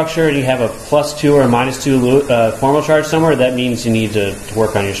draw a structure and you have a +2 or -2 formal charge somewhere, that means you need to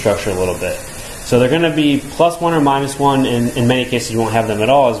work on your structure a little bit. So they're going to be +1 or -1, and in many cases you won't have them at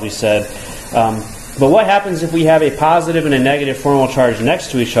all, as we said. But what happens if we have a positive and a negative formal charge next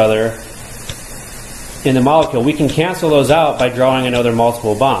to each other in the molecule? We can cancel those out by drawing another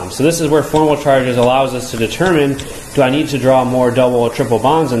multiple bond. So this is where formal charges allows us to determine, do I need to draw more double or triple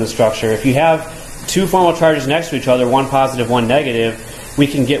bonds in the structure? If you have 2 formal charges next to each other, one positive, one negative, we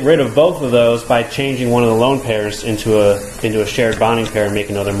can get rid of both of those by changing one of the lone pairs into a shared bonding pair and make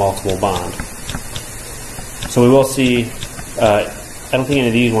another multiple bond. So we will see, I don't think any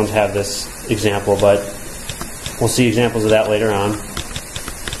of these ones have this example, but we'll see examples of that later on.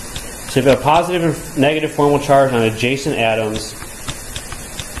 So if you have a positive and negative formal charge on adjacent atoms,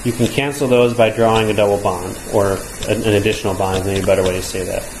 you can cancel those by drawing a double bond, or an additional bond is maybe a better way to say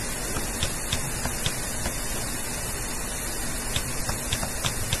that.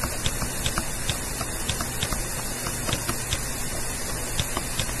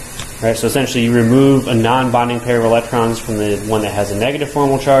 Right, so essentially you remove a non-bonding pair of electrons from the one that has a negative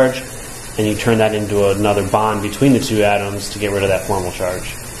formal charge, and you turn that into another bond between the 2 atoms to get rid of that formal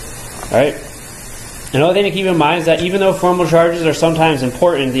charge. Alright? Another thing to keep in mind is that even though formal charges are sometimes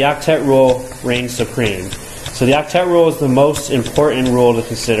important, the octet rule reigns supreme. So the octet rule is the most important rule to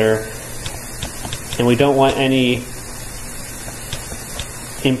consider, and we don't want any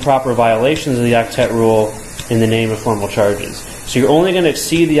improper violations of the octet rule in the name of formal charges. So you're only going to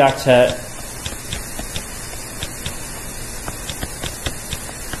exceed the octet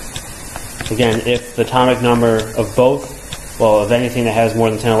again if the atomic number of of anything that has more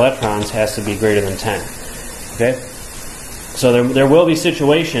than 10 electrons has to be greater than 10. Okay? So there will be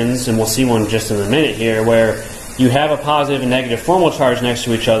situations, and we'll see one just in a minute here, where you have a positive and negative formal charge next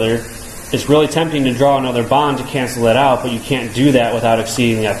to each other. It's really tempting to draw another bond to cancel it out, but you can't do that without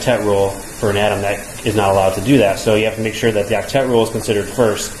exceeding the octet rule for an atom that is not allowed to do that. So you have to make sure that the octet rule is considered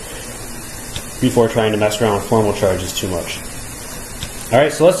first before trying to mess around with formal charges too much.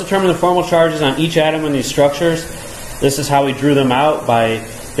 Alright, so let's determine the formal charges on each atom in these structures. This is how we drew them out, by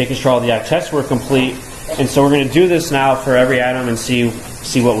making sure all the octets were complete. And so we're going to do this now for every atom and see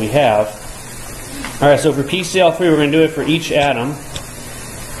what we have. Alright, so for PCl3 we're going to do it for each atom.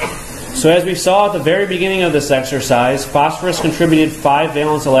 So as we saw at the very beginning of this exercise, phosphorus contributed 5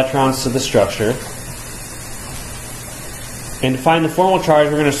 valence electrons to the structure. And to find the formal charge,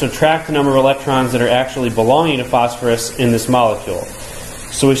 we're going to subtract the number of electrons that are actually belonging to phosphorus in this molecule.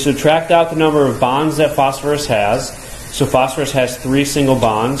 So we subtract out the number of bonds that phosphorus has, So phosphorus has 3 single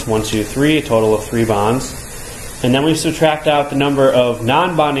bonds, 1, 2, 3, a total of 3 bonds. And then we subtract out the number of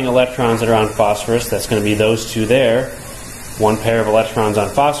non-bonding electrons that are on phosphorus. That's going to be those 2 there. 1 pair of electrons on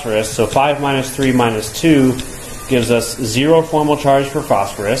phosphorus. So 5 minus 3 minus 2 gives us 0 formal charge for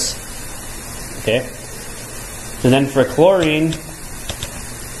phosphorus. Okay. And then for chlorine,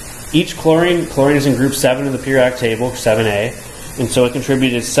 each chlorine is in group 7 of the periodic table, 7A. And so it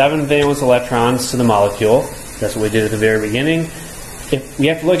contributed 7 valence electrons to the molecule. That's what we did at the very beginning. If we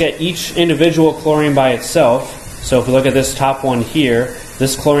have to look at each individual chlorine by itself. So if we look at this top one here,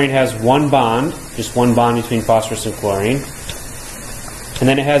 this chlorine has 1 bond, just 1 bond between phosphorus and chlorine. And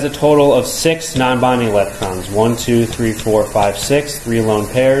then it has a total of 6 non-bonding electrons. 1, 2, 3, 4, 5, 6, 3 lone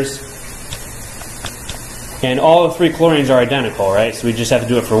pairs. And all the 3 chlorines are identical, right? So we just have to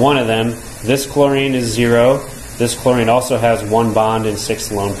do it for one of them. This chlorine is 0. This chlorine also has 1 bond and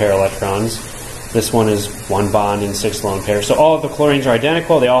 6 lone pair electrons. This one is 1 bond and 6 lone pairs. So all of the chlorines are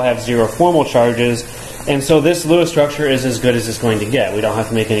identical. They all have 0 formal charges. And so this Lewis structure is as good as it's going to get. We don't have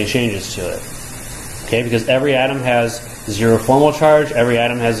to make any changes to it. Okay, because every atom has 0 formal charge. Every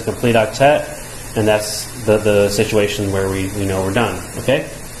atom has a complete octet. And that's the situation where we know we're done. Okay?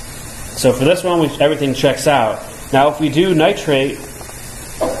 So for this one, everything checks out. Now if we do nitrate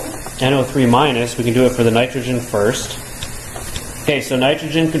NO3 minus, we can do it for the nitrogen first. Okay, so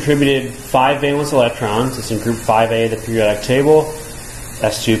nitrogen contributed 5 valence electrons. It's in group 5A of the periodic table.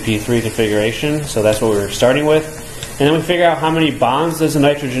 S2P3 configuration. So that's what we were starting with. And then we figure out how many bonds does the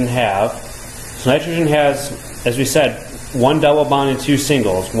nitrogen have. So nitrogen has, as we said, 1 double bond and 2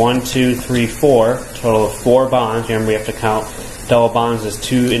 singles. 1, 2, 3, 4. Total of 4 bonds. Remember, we have to count double bonds as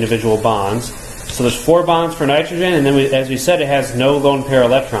 2 individual bonds. So there's 4 bonds for nitrogen, and then as we said, it has no lone pair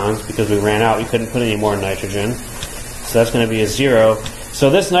electrons because we ran out. We couldn't put any more nitrogen. So that's going to be a 0. So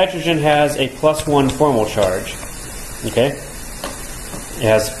this nitrogen has a +1 formal charge. Okay? It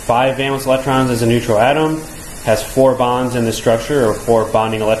has 5 valence electrons as a neutral atom, has 4 bonds in the structure, or 4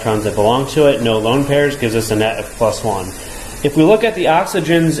 bonding electrons that belong to it, no lone pairs, gives us a net of +1. If we look at the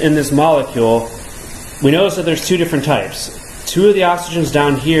oxygens in this molecule, we notice that there's 2 different types. 2 of the oxygens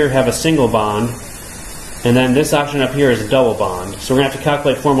down here have a single bond, and then this oxygen up here is a double bond. So we're going to have to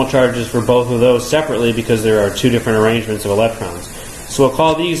calculate formal charges for both of those separately because there are 2 different arrangements of electrons. So we'll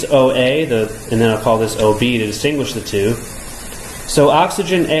call these OA, and then I'll call this OB to distinguish the 2. So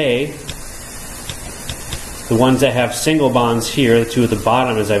oxygen A, the ones that have single bonds here, the 2 at the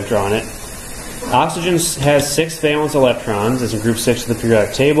bottom as I've drawn it, oxygen has 6 valence electrons, as in group 6 of the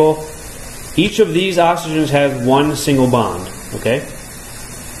periodic table. Each of these oxygens has 1 single bond, okay?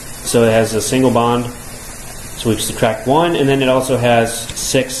 So it has a single bond, so we subtract 1, and then it also has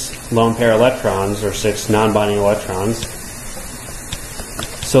 6 lone pair electrons, or 6 non-bonding electrons.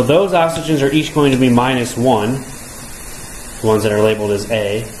 So those oxygens are each going to be -1. The ones that are labeled as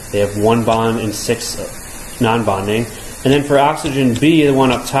A, they have 1 bond and 6 non-bonding. And then for oxygen B, the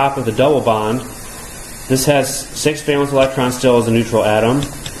one up top with the double bond, this has 6 valence electrons still as a neutral atom.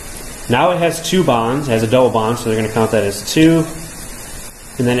 Now it has 2 bonds, it has a double bond, so they're going to count that as 2.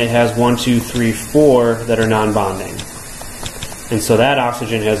 And then it has 1, 2, 3, 4 that are non-bonding. And so that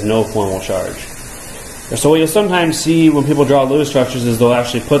oxygen has no formal charge. So what you'll sometimes see when people draw Lewis structures is they'll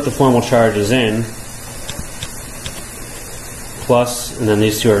actually put the formal charges in, plus, and then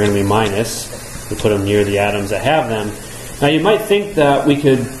these 2 are going to be minus. We put them near the atoms that have them. Now you might think that we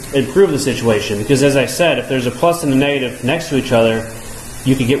could improve the situation, because as I said, if there's a plus and a negative next to each other,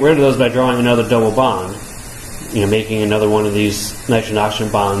 you could get rid of those by drawing another double bond, making another one of these nitrogen-oxygen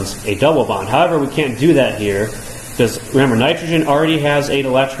bonds a double bond. However, we can't do that here, because remember, nitrogen already has 8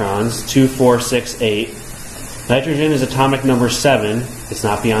 electrons, 2, 4, 6, 8. Nitrogen is atomic number 7, it's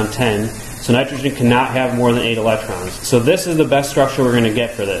not beyond 10. So nitrogen cannot have more than 8 electrons. So this is the best structure we're going to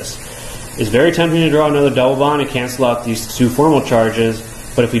get for this. It's very tempting to draw another double bond and cancel out these 2 formal charges,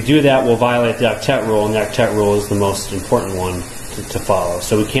 but if we do that, we'll violate the octet rule, and the octet rule is the most important one to follow.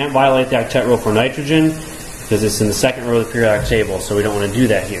 So we can't violate the octet rule for nitrogen because it's in the second row of the periodic table, so we don't want to do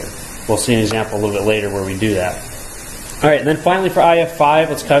that here. We'll see an example a little bit later where we do that. All right, and then finally for IF5,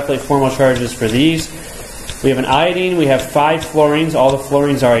 let's calculate formal charges for these. We have an iodine, we have 5 fluorines. All the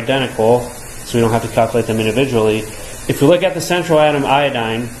fluorines are identical, so we don't have to calculate them individually. If we look at the central atom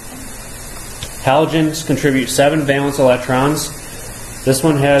iodine, halogens contribute 7 valence electrons. This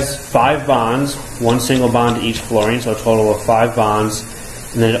one has 5 bonds, 1 single bond to each fluorine, so a total of 5 bonds.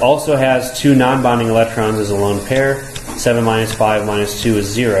 And then it also has 2 non-bonding electrons as a lone pair. 7 minus 5 minus 2 is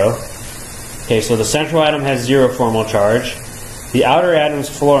 0. Okay, so the central atom has 0 formal charge. The outer atom's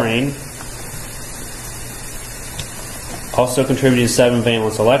fluorine also contributed 7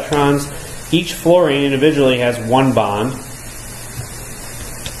 valence electrons. Each fluorine individually has one bond,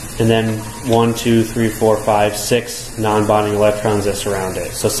 and then 1, 2, 3, 4, 5, 6 non-bonding electrons that surround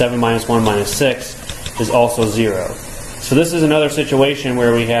it. So 7 minus 1 minus 6 is also 0. So this is another situation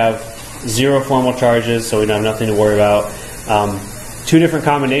where we have 0 formal charges, so we don't have nothing to worry about. 2 different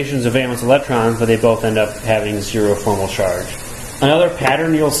combinations of valence electrons, but they both end up having 0 formal charge. Another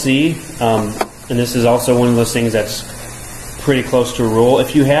pattern you'll see, and this is also one of those things that's pretty close to a rule,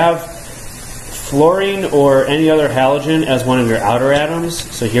 if you have fluorine or any other halogen as one of your outer atoms,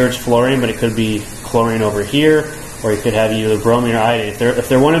 so here it's fluorine, but it could be chlorine over here, or you could have either bromine or iodine. If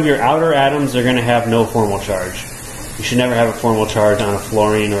they're one of your outer atoms, they're going to have no formal charge. You should never have a formal charge on a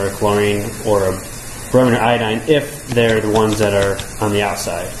fluorine or a chlorine or a bromine or iodine if they're the ones that are on the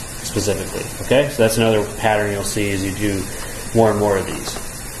outside specifically. Okay, so that's another pattern you'll see as you do more and more of these.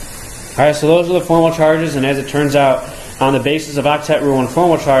 Alright, so those are the formal charges, and as it turns out, on the basis of octet rule and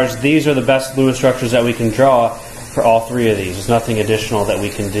formal charge, these are the best Lewis structures that we can draw for all 3 of these. There's nothing additional that we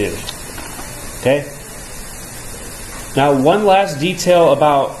can do. Okay? Now, one last detail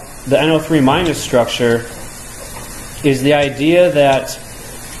about the NO3 minus structure is the idea that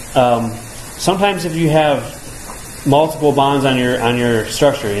sometimes if you have multiple bonds on your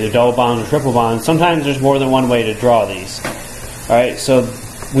structure, either double bonds or triple bonds, sometimes there's more than one way to draw these. Alright, so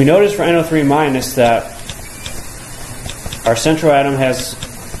we notice for NO3 minus that our central atom has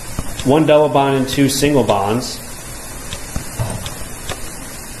 1 double bond and 2 single bonds.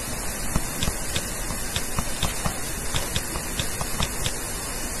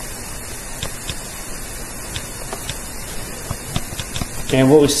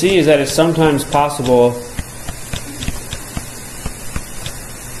 And what we see is that it's sometimes possible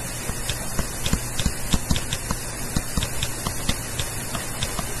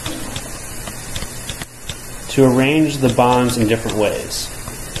to arrange the bonds in different ways.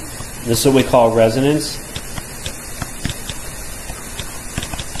 This is what we call resonance.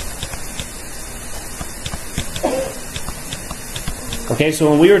 Okay, so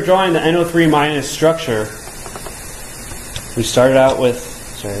when we were drawing the NO3 minus structure, we started out with,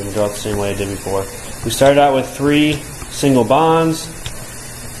 sorry, I'm going to draw it the same way I did before. We started out with 3 single bonds,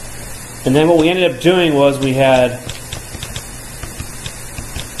 and then what we ended up doing was we had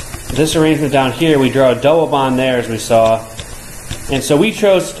this arrangement down here. We draw a double bond there, as we saw, and so we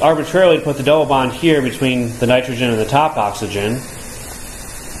chose arbitrarily to put the double bond here between the nitrogen and the top oxygen.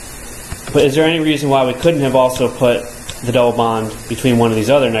 But is there any reason why we couldn't have also put the double bond between one of these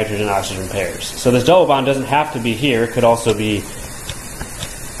other nitrogen-oxygen pairs? So this double bond doesn't have to be here. It could also be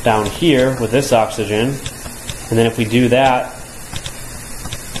down here with this oxygen. And then if we do that,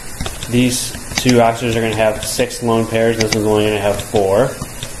 these 2 oxygens are going to have 6 lone pairs, and this one's only going to have 4.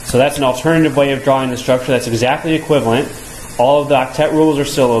 So that's an alternative way of drawing the structure that's exactly equivalent. All of the octet rules are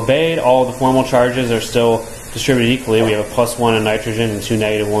still obeyed. All of the formal charges are still distributed equally. We have a +1 on nitrogen and 2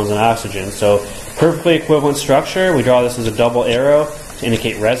 -1s on oxygen. So perfectly equivalent structure. We draw this as a double arrow to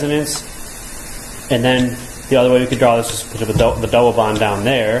indicate resonance. And then the other way we could draw this is put the double bond down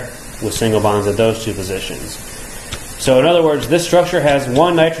there with single bonds at those 2 positions. So in other words, this structure has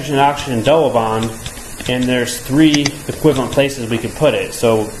 1 nitrogen-oxygen double bond, and there's 3 equivalent places we could put it.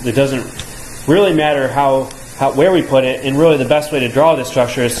 So it doesn't really matter where we put it, and really the best way to draw this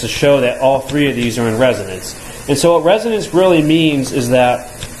structure is to show that all 3 of these are in resonance. And so what resonance really means is that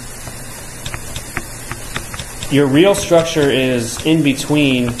your real structure is in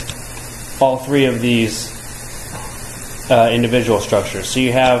between all 3 of these individual structures. So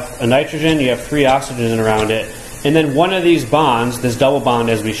you have a nitrogen, you have 3 oxygens around it, and then one of these bonds, this double bond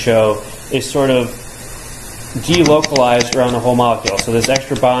as we show, is sort of delocalized around the whole molecule. So this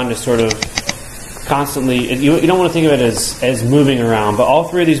extra bond is sort of constantly, you don't want to think of it as moving around, but all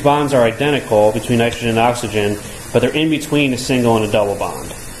 3 of these bonds are identical between nitrogen and oxygen, but they're in between a single and a double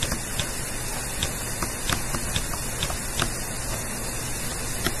bond.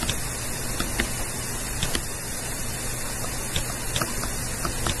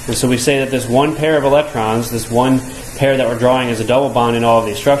 And so we say that this 1 pair of electrons, this 1 pair that we're drawing as a double bond in all of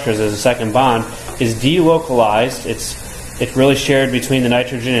these structures as a second bond, is delocalized. It's really shared between the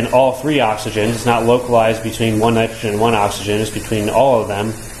nitrogen and all 3 oxygens. It's not localized between 1 nitrogen and 1 oxygen. It's between all of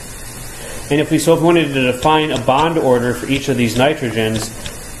them. And if we wanted to define a bond order for each of these nitrogens,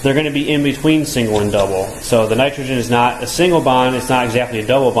 they're going to be in between single and double. So the nitrogen is not a single bond. It's not exactly a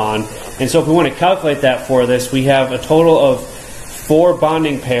double bond. And so if we want to calculate that for this, we have a total of 4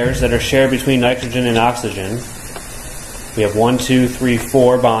 bonding pairs that are shared between nitrogen and oxygen. We have 1, 2, 3,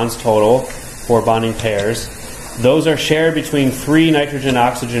 4 bonds total, 4 bonding pairs. Those are shared between 3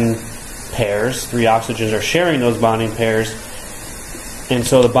 nitrogen-oxygen pairs. 3 oxygens are sharing those bonding pairs. And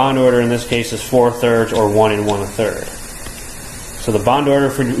so the bond order in this case is 4/3 or 1 1/3. So the bond order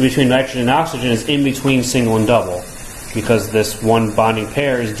between nitrogen and oxygen is in between single and double, because this one bonding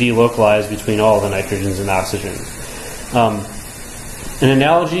pair is delocalized between all the nitrogens and oxygens. An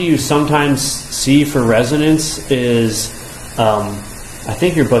analogy you sometimes see for resonance is, I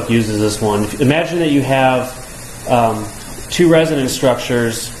think your book uses this one. Imagine that you have two resonance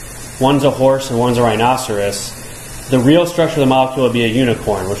structures, one's a horse and one's a rhinoceros. The real structure of the molecule would be a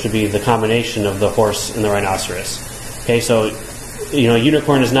unicorn, which would be the combination of the horse and the rhinoceros. Okay, so a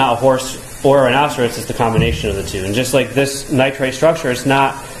unicorn is not a horse or a rhinoceros, it's the combination of the two. And just like this nitrate structure, it's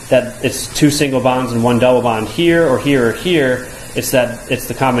not that it's two single bonds and one double bond here or here or here. It's that it's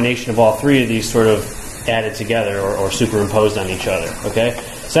the combination of all three of these sort of added together or superimposed on each other. Okay,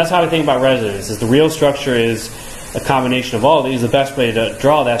 so that's how we think about resonance. Is the real structure is a combination of all of these. The best way to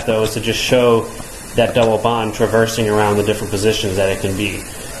draw that, though, is to just show that double bond traversing around the different positions that it can be.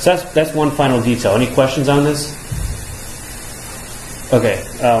 So that's one final detail. Any questions on this? Okay.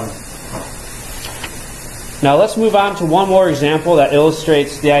 Now let's move on to one more example that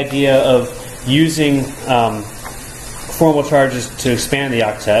illustrates the idea of using formal charges to expand the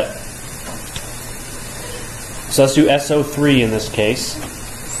octet. So let's do SO3 in this case.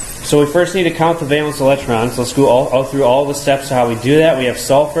 So we first need to count the valence electrons. Let's go all through all the steps of how we do that. We have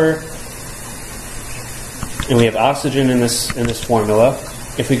sulfur and we have oxygen in this formula.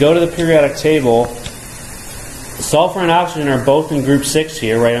 If we go to the periodic table, sulfur and oxygen are both in group 6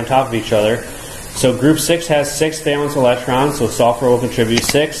 here, right on top of each other. So group 6 has 6 valence electrons, so sulfur will contribute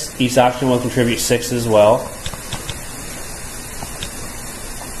 6. Each oxygen will contribute 6 as well.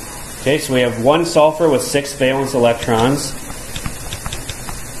 Okay, so we have one sulfur with 6 valence electrons.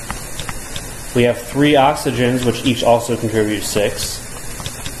 We have 3 oxygens, which each also contribute 6.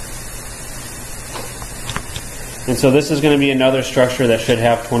 And so this is going to be another structure that should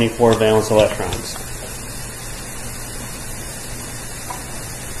have 24 valence electrons.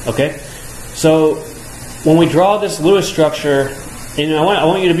 Okay? So when we draw this Lewis structure, and I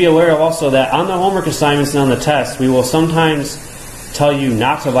want you to be aware of also that on the homework assignments and on the test, we will sometimes tell you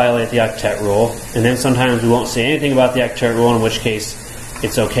not to violate the octet rule, and then sometimes we won't say anything about the octet rule, in which case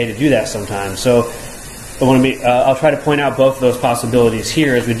it's okay to do that sometimes. So I'll try to point out both of those possibilities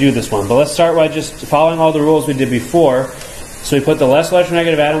here as we do this one. But let's start by just following all the rules we did before. So we put the less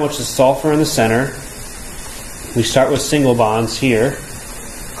electronegative atom, which is sulfur, in the center. We start with single bonds here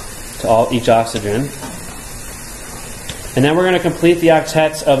to each oxygen. And then we're going to complete the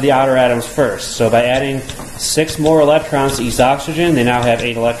octets of the outer atoms first. So by adding 6 more electrons to each oxygen, they now have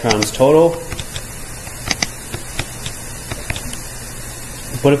 8 electrons total.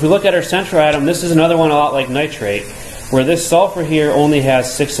 But if we look at our central atom, this is another one a lot like nitrate, where this sulfur here only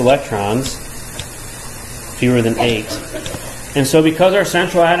has 6 electrons, fewer than 8. And so because our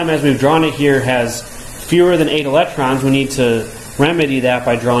central atom, as we've drawn it here, has fewer than 8 electrons, we need to remedy that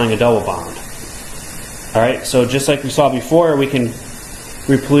by drawing a double bond. Alright, so just like we saw before, we can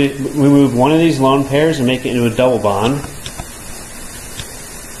remove one of these lone pairs and make it into a double bond.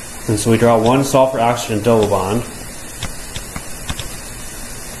 And so we draw one sulfur-oxygen double bond.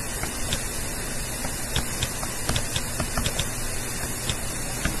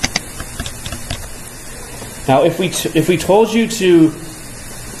 Now, if we told you to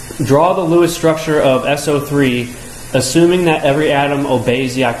draw the Lewis structure of SO3, assuming that every atom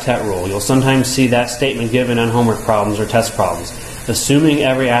obeys the octet rule, you'll sometimes see that statement given on homework problems or test problems. Assuming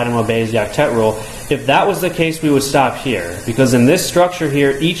every atom obeys the octet rule. If that was the case, we would stop here, because in this structure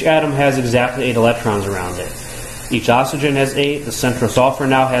here, each atom has exactly 8 electrons around it. Each oxygen has 8. The central sulfur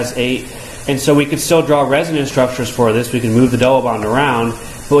now has 8. And so we could still draw resonance structures for this. We can move the double bond around.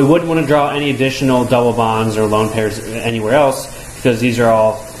 But we wouldn't want to draw any additional double bonds or lone pairs anywhere else, because these are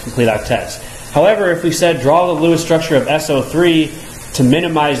all complete octets. However, if we said draw the Lewis structure of SO3 to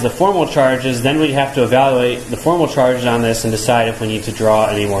minimize the formal charges, then we'd have to evaluate the formal charges on this and decide if we need to draw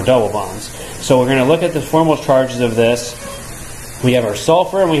any more double bonds. So we're going to look at the formal charges of this. We have our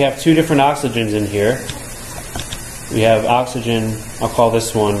sulfur, and we have 2 different oxygens in here. We have oxygen, I'll call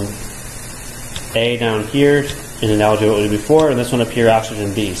this one A down here, in analogy to what we did before, and this one up here,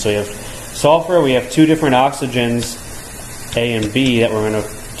 oxygen B. So we have sulfur, we have 2 different oxygens, A and B, that we're going to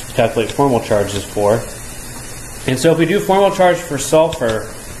calculate formal charges for. And so if we do formal charge for sulfur,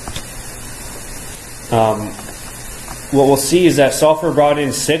 what we'll see is that sulfur brought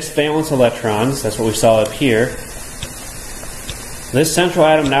in 6 valence electrons. That's what we saw up here. This central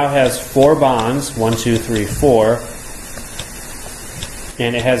atom now has 4 bonds, 1, 2, 3, 4,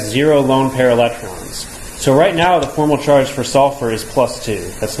 and it has 0 lone pair electrons. So right now the formal charge for sulfur is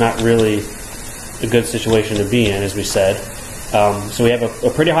 +2. That's not really a good situation to be in, as we said. So we have a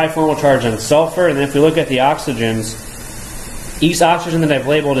pretty high formal charge on sulfur, and then if we look at the oxygens, each oxygen that I've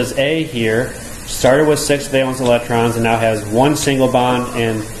labeled as A here started with 6 valence electrons and now has 1 single bond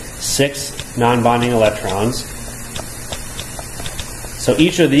and 6 non-bonding electrons. So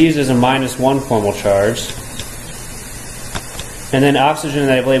each of these is a -1 formal charge. And then oxygen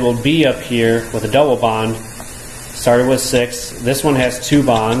that I've labeled B up here with a double bond started with 6. This one has 2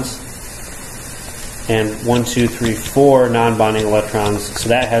 bonds and 1, 2, 3, 4 non-bonding electrons. So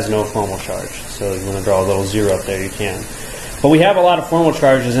that has no formal charge. So you want to draw a little 0 up there, you can. But we have a lot of formal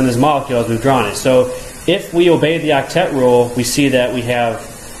charges in this molecule as we've drawn it. So if we obey the octet rule, we see that we have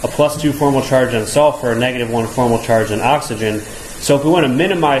a +2 formal charge on sulfur, a -1 formal charge on oxygen. So if we want to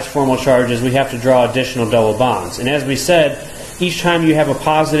minimize formal charges, we have to draw additional double bonds. And as we said, each time you have a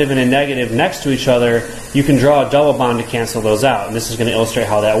positive and a negative next to each other, you can draw a double bond to cancel those out. And this is going to illustrate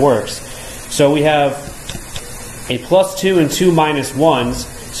how that works. So we have a +2 and 2 -1s.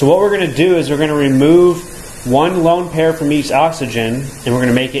 So what we're going to do is we're going to remove 1 lone pair from each oxygen, and we're going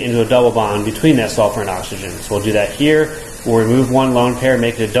to make it into a double bond between that sulfur and oxygen. So we'll do that here. We'll remove 1 lone pair,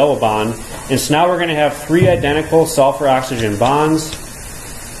 make it a double bond. And so now we're going to have 3 identical sulfur-oxygen bonds.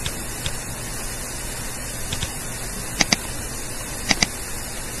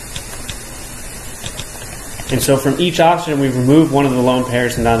 And so from each oxygen, we've removed 1 of the lone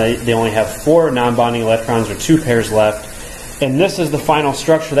pairs, and now they only have 4 non-bonding electrons, or 2 pairs left. And this is the final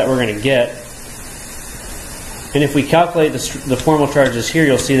structure that we're going to get. And if we calculate the formal charges here,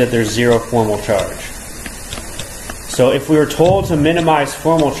 you'll see that there's 0 formal charge. So if we were told to minimize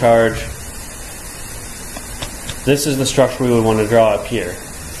formal charge, this is the structure we would want to draw up here.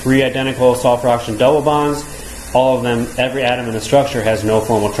 3 identical sulfur-oxygen double bonds. All of them, every atom in the structure has no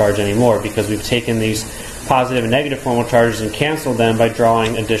formal charge anymore because we've taken these positive and negative formal charges and canceled them by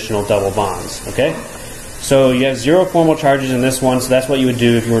drawing additional double bonds. Okay? So you have 0 formal charges in this one, so that's what you would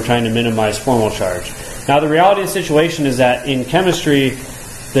do if you were trying to minimize formal charge. Now the reality of the situation is that in chemistry,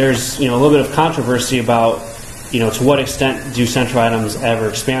 there's a little bit of controversy about to what extent do central atoms ever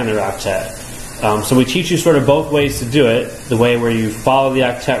expand their octet. So we teach you sort of both ways to do it. The way where you follow the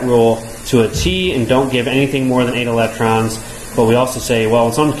octet rule to a T and don't give anything more than 8 electrons. But we also say, well,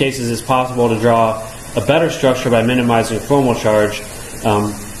 in some cases it's possible to draw a better structure by minimizing formal charge.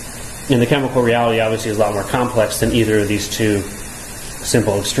 And the chemical reality obviously is a lot more complex than either of these two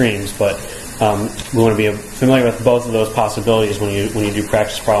simple extremes. But we want to be familiar with both of those possibilities when you do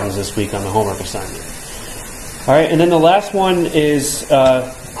practice problems this week on the homework assignment. All right, and then the last one is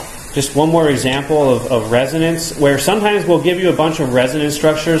just one more example of resonance, where sometimes we'll give you a bunch of resonance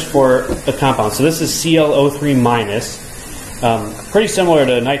structures for a compound. So this is ClO3 minus, pretty similar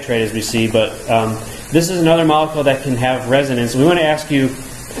to nitrate as we see, but this is another molecule that can have resonance. We want to ask you,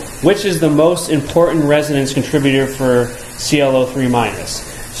 which is the most important resonance contributor for ClO3 minus?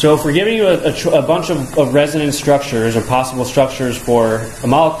 So if we're giving you a bunch of resonance structures or possible structures for a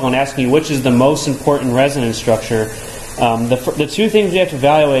molecule and asking you which is the most important resonance structure, the 2 things we have to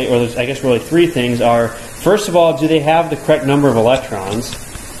evaluate, or I guess really 3 things, are, first of all, do they have the correct number of electrons?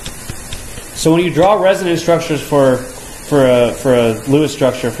 So when you draw resonance structures for a Lewis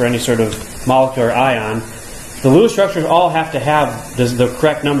structure for any sort of molecule or ion, the Lewis structures all have to have the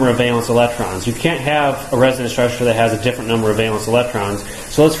correct number of valence electrons. You can't have a resonance structure that has a different number of valence electrons.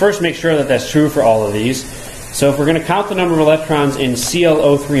 So let's first make sure that that's true for all of these. So if we're going to count the number of electrons in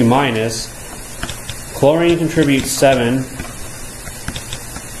ClO3 minus, chlorine contributes 7,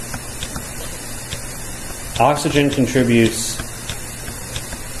 oxygen contributes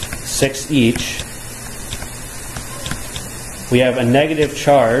 6 each. We have a negative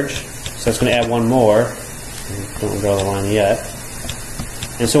charge, so that's going to add 1 more. Don't draw the line yet.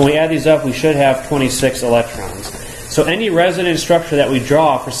 And so when we add these up, we should have 26 electrons. So any resonance structure that we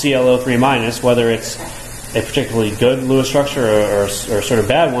draw for ClO3 minus, whether it's a particularly good Lewis structure or sort of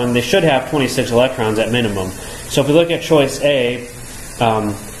bad one, they should have 26 electrons at minimum. So if we look at choice A,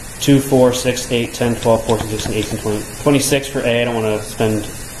 2, 4, 6, 8, 10, 12, 14, 16, 18, 20, 26 for A. I don't want to spend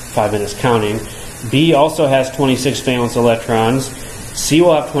 5 minutes counting. B also has 26 valence electrons. C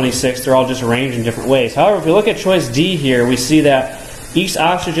will have 26. They're all just arranged in different ways. However, if we look at choice D here, we see that each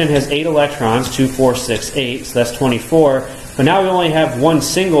oxygen has 8 electrons, 2, 4, 6, 8, so that's 24. But now we only have 1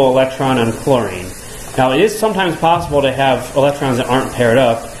 single electron on chlorine. Now, it is sometimes possible to have electrons that aren't paired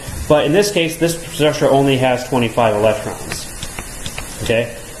up, but in this case, this structure only has 25 electrons. Okay?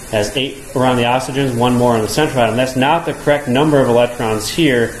 It has 8 around the oxygens, 1 more on the central atom. That's not the correct number of electrons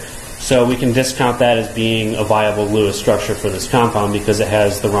here, so we can discount that as being a viable Lewis structure for this compound because it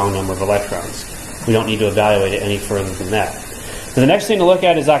has the wrong number of electrons. We don't need to evaluate it any further than that. Now, the next thing to look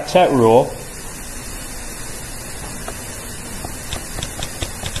at is octet rule.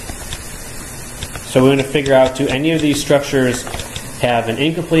 So we want to figure out, do any of these structures have an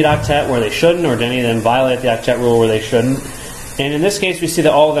incomplete octet where they shouldn't, or do any of them violate the octet rule where they shouldn't? And in this case, we see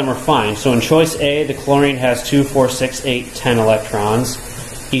that all of them are fine. So in choice A, the chlorine has 2, 4, 6, 8, 10 electrons.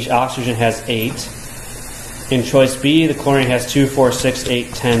 Each oxygen has 8. In choice B, the chlorine has 2, 4, 6,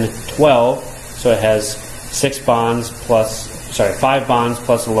 8, 10, 12. So it has 5 bonds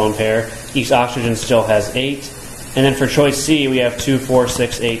plus a lone pair. Each oxygen still has 8. And then for choice C, we have 2, 4,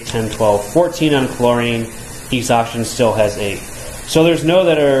 6, 8, 10, 12, 14 on chlorine. Each oxygen still has 8. So there's no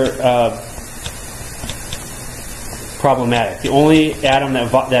that are problematic. The only atom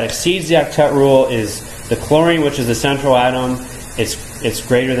that exceeds the octet rule is the chlorine, which is the central atom. It's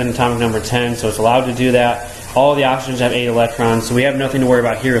greater than atomic number 10, so it's allowed to do that. All the oxygens have 8 electrons, so we have nothing to worry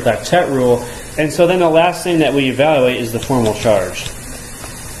about here with octet rule. And so then the last thing that we evaluate is the formal charge.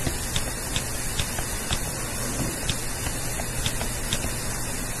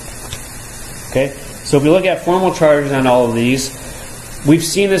 Okay, so if we look at formal charges on all of these, we've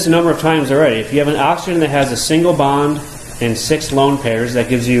seen this a number of times already. If you have an oxygen that has a single bond and 6 lone pairs, that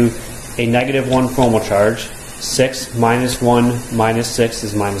gives you a -1 formal charge. 6 minus 1 minus 6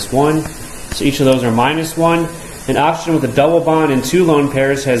 is -1. So each of those are -1. An oxygen with a double bond and 2 lone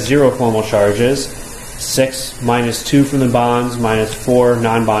pairs has 0 formal charges. 6 minus 2 from the bonds minus 4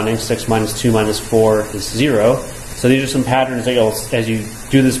 non-bonding. 6 minus 2 minus 4 is 0. So these are some patterns that as you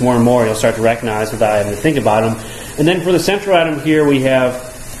do this more and more, you'll start to recognize without having to think about them. And then for the central atom here, we have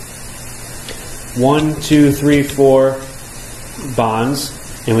 1, 2, 3, 4 bonds,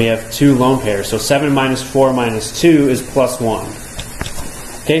 and we have 2 lone pairs. So 7 minus 4 minus 2 is +1.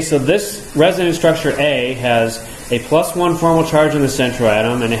 Okay, so this resonance structure A has a +1 formal charge on the central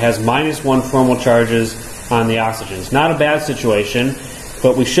atom, and it has -1 formal charges on the oxygens. Not a bad situation,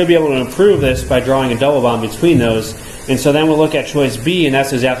 but we should be able to improve this by drawing a double bond between those. And so then we'll look at choice B, and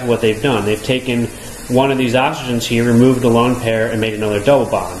that's exactly what they've done. They've taken one of these oxygens here, removed a lone pair, and made another double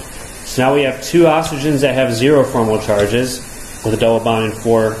bond. So now we have 2 oxygens that have 0 formal charges with a double bond and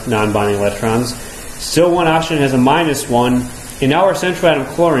 4 non-bonding electrons. Still one oxygen has a -1. And now our central atom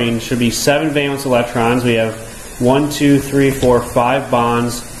chlorine should be 7 valence electrons. We have 1, 2, 3, 4, 5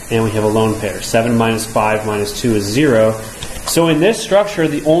 bonds, and we have a lone pair. 7 minus 5 minus 2 is 0. So in this structure,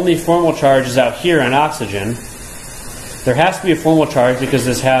 the only formal charge is out here on oxygen. There has to be a formal charge because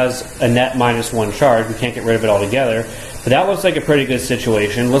this has a net -1 charge. We can't get rid of it altogether. But that looks like a pretty good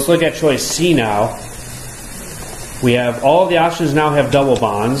situation. Let's look at choice C now. We have all of the oxygens now have double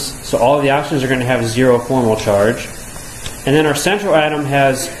bonds, so all of the oxygens are going to have 0 formal charge. And then our central atom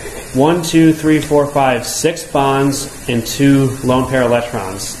has 1, 2, 3, 4, 5, 6 bonds and 2 lone pair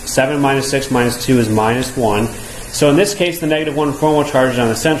electrons. 7 minus 6 minus 2 is -1. So in this case, the -1 formal charge is on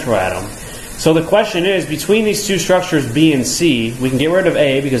the central atom. So the question is, between these two structures, B and C, we can get rid of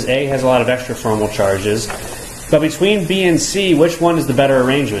A because A has a lot of extra formal charges. But between B and C, which one is the better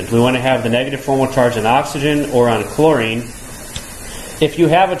arrangement? Do we want to have the negative formal charge on oxygen or on chlorine? If you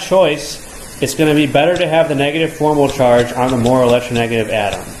have a choice, it's going to be better to have the negative formal charge on the more electronegative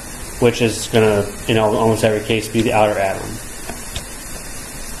atom, which is going to, in almost every case, be the outer atom.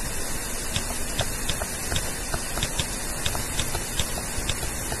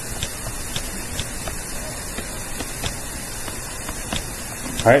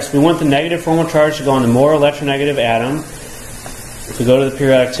 Alright, so we want the negative formal charge to go on the more electronegative atom. If we go to the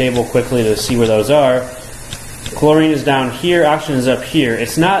periodic table quickly to see where those are, chlorine is down here, oxygen is up here.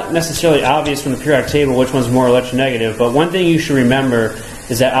 It's not necessarily obvious from the periodic table which one's more electronegative, but one thing you should remember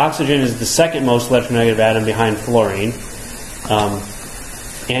is that oxygen is the second most electronegative atom behind fluorine.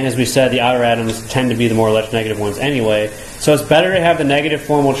 And as we said, the outer atoms tend to be the more electronegative ones anyway. So it's better to have the negative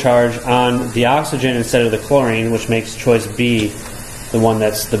formal charge on the oxygen instead of the chlorine, which makes choice B the one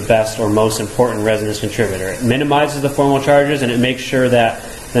that's the best or most important resonance contributor. It minimizes the formal charges and it makes sure that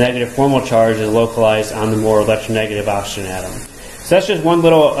the negative formal charge is localized on the more electronegative oxygen atom. So that's just one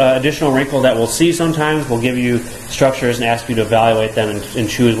little additional wrinkle that we'll see sometimes. We'll give you structures and ask you to evaluate them and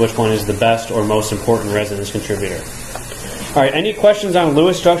choose which one is the best or most important resonance contributor. Alright, any questions on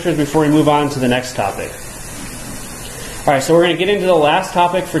Lewis structures before we move on to the next topic? Alright, so we're going to get into the last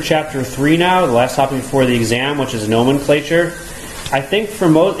topic for Chapter 3 now, the last topic before the exam, which is nomenclature. I think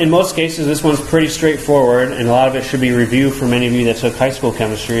in most cases this one's pretty straightforward, and a lot of it should be reviewed for many of you that took high school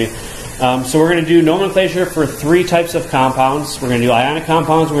chemistry. So we're going to do nomenclature for 3 types of compounds. We're going to do ionic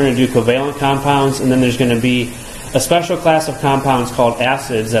compounds, we're going to do covalent compounds, and then there's going to be a special class of compounds called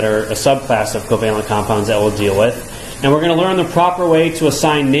acids that are a subclass of covalent compounds that we'll deal with. And we're going to learn the proper way to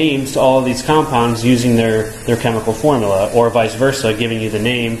assign names to all of these compounds using their chemical formula, or vice versa, giving you the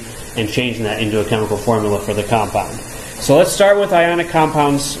name and changing that into a chemical formula for the compound. So let's start with ionic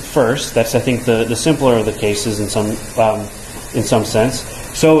compounds first. That's, I think, the simpler of the cases in some sense.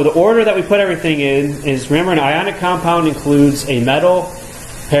 So the order that we put everything in is, remember, an ionic compound includes a metal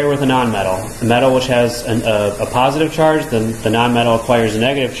paired with a nonmetal. A metal which has a positive charge, the nonmetal acquires a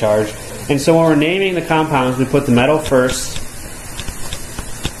negative charge. And so when we're naming the compounds, we put the metal first,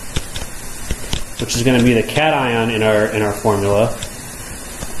 which is going to be the cation in our formula.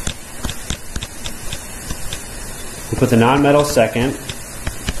 We put the nonmetal second,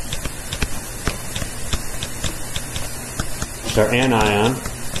 which is our anion.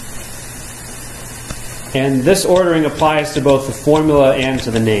 And this ordering applies to both the formula and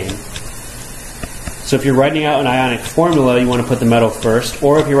to the name. So if you're writing out an ionic formula, you want to put the metal first,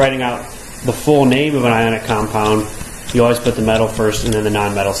 or if you're writing out the full name of an ionic compound, you always put the metal first and then the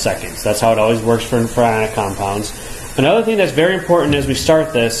nonmetal second. So that's how it always works for ionic compounds. Another thing that's very important as we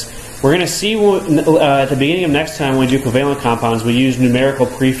start this, we're going to see at the beginning of next time when we do covalent compounds, we use numerical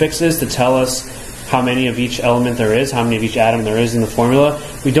prefixes to tell us how many of each element there is, how many of each atom there is in the formula.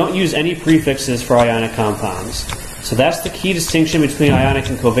 We don't use any prefixes for ionic compounds. So that's the key distinction between ionic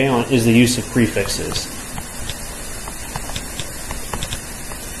and covalent, is the use of prefixes.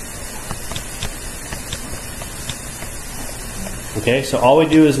 Okay, so all we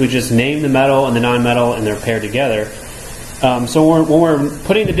do is we just name the metal and the nonmetal, and they're paired together. So when we're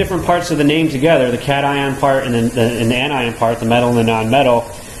putting the different parts of the name together, the cation part and the anion part, the metal and the nonmetal,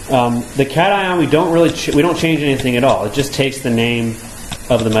 the cation we don't change anything at all. It just takes the name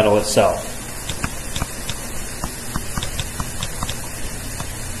of the metal itself.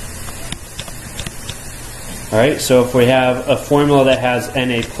 All right. So if we have a formula that has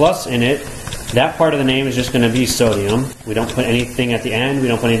Na plus in it, that part of the name is just going to be sodium. We don't put anything at the end. We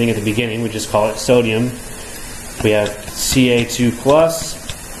don't put anything at the beginning. We just call it sodium. We have Ca2 plus.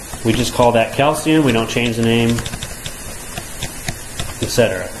 We just call that calcium. We don't change the name,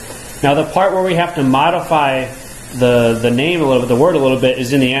 etc. Now the part where we have to modify the name a little bit, the word a little bit,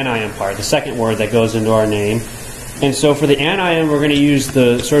 is in the anion part, the second word that goes into our name. And so for the anion, we're going to use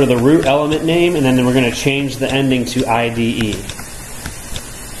the sort of the root element name, and then we're going to change the ending to IDE.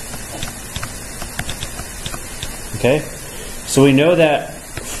 Okay? So we know that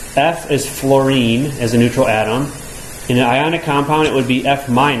F is fluorine as a neutral atom. In an ionic compound, it would be F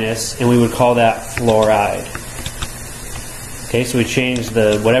minus, and we would call that fluoride. Okay, so we change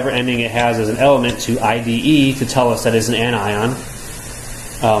the whatever ending it has as an element to IDE to tell us that it's an anion.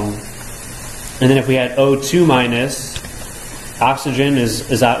 And then if we had O2 minus, oxygen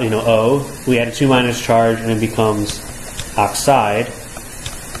is O. We add a 2 minus charge, and it becomes oxide.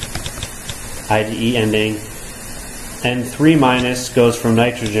 IDE ending. And 3 minus goes from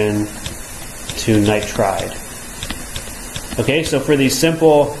nitrogen to nitride. Okay, so for these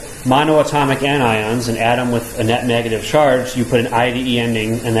simple monoatomic anions, an atom with a net negative charge, you put an IDE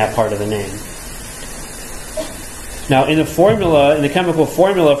ending in that part of the name. Now in the formula, in the chemical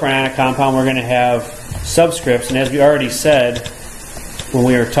formula for an ionic compound, we're going to have subscripts, and as we already said when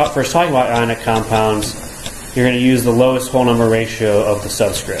we were first talking about ionic compounds, you're going to use the lowest whole number ratio of the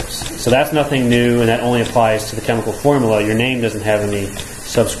subscripts. So that's nothing new, and that only applies to the chemical formula. Your name doesn't have any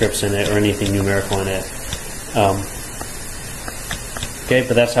subscripts in it or anything numerical in it. Okay,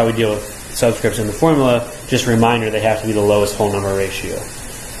 but that's how we deal with subscripts in the formula. Just a reminder, they have to be the lowest whole number ratio.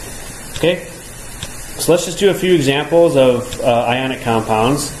 Okay, so let's just do a few examples of ionic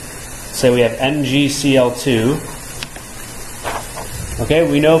compounds. Say we have MgCl2. Okay,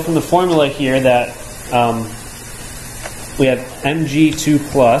 we know from the formula here that we have Mg2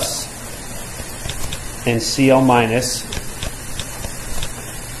 plus and Cl minus.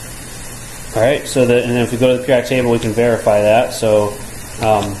 All right, so and then if we go to the periodic table, we can verify that. So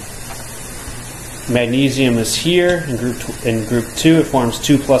magnesium is here in group 2. It forms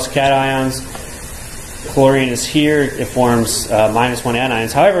 2 plus cations. Chlorine is here. It forms minus 1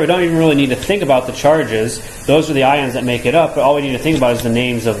 anions. However, we don't even really need to think about the charges. Those are the ions that make it up, but all we need to think about is the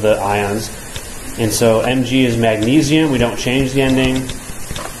names of the ions. And so Mg is magnesium. We don't change the ending.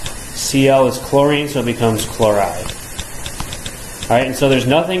 Cl is chlorine, so it becomes chloride. All right, and so there's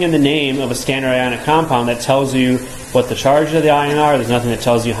nothing in the name of a standard ionic compound that tells you what the charges of the ion are. There's nothing that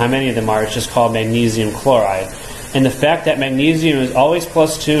tells you how many of them are. It's just called magnesium chloride. And the fact that magnesium is always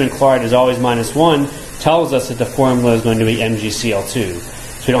plus 2 and chloride is always minus 1 tells us that the formula is going to be MgCl2.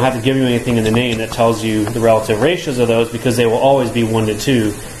 So we don't have to give you anything in the name that tells you the relative ratios of those, because they will always be 1 to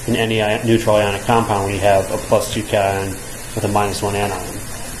 2 in any neutral ionic compound when you have a plus 2 cation with a minus 1 anion.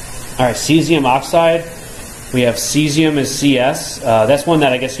 All right, cesium oxide. We have cesium as Cs. That's one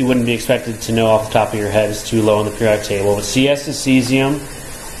that I guess you wouldn't be expected to know off the top of your head. It's too low on the periodic table. But Cs is cesium.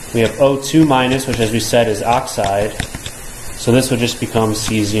 We have O2 minus, which as we said is oxide. So this would just become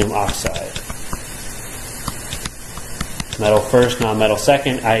cesium oxide. Metal first, non-metal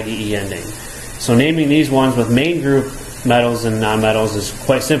second, IDE ending. So naming these ones with main group metals and non-metals is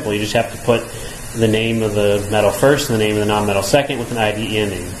quite simple. You just have to put the name of the metal first and the name of the non-metal second with an IDE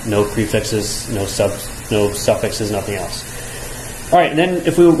ending. No prefixes, no suffixes, nothing else. All right, and then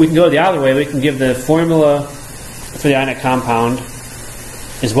if we can go the other way, we can give the formula for the ionic compound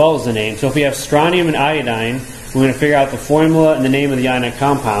as well as the name. So if we have strontium and iodine, we're going to figure out the formula and the name of the ionic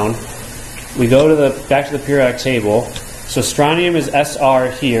compound. We go to back to the periodic table. So strontium is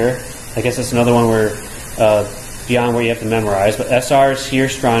SR here. I guess that's another one where beyond where you have to memorize. But SR is here,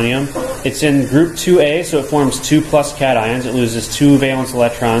 strontium. It's in group 2A, so it forms 2+ cations. It loses 2 valence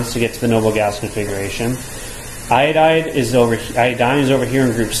electrons to get to the noble gas configuration. Iodine is over here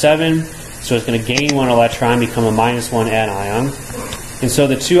in group 7, so it's going to gain 1 electron, become a -1 anion. And so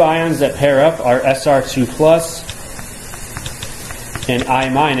the 2 ions that pair up are SR2+ and I-.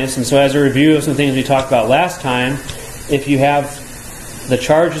 And so as a review of some things we talked about last time, if you have the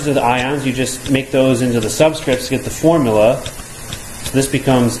charges of the ions, you just make those into the subscripts to get the formula. So this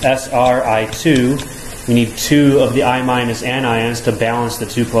becomes SRI2. We need 2 of the I- anions to balance the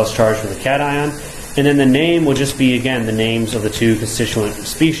 2+ charge for the cation. And then the name will just be, again, the names of the 2 constituent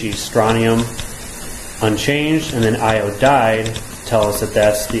species. Strontium, unchanged, and then iodide tell us that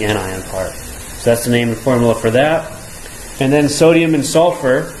that's the anion part. So that's the name and formula for that. And then sodium and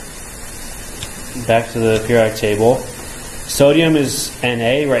sulfur, back to the periodic table. Sodium is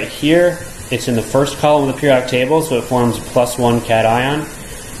Na right here. It's in the first column of the periodic table, so it forms a +1 cation.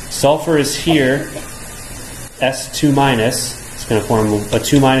 Sulfur is here, S2-. It's going to form a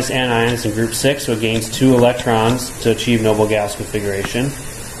 2- anion. It's in group 6, so it gains 2 electrons to achieve noble gas configuration.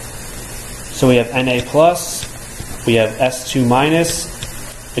 So we have Na+, we have S2-.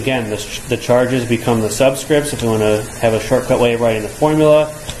 Again, the charges become the subscripts. If we want to have a shortcut way of writing the formula,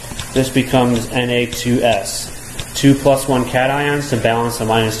 this becomes Na2S. 2 + 1 cations to balance a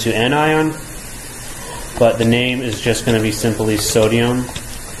 -2 anion. But the name is just going to be simply sodium,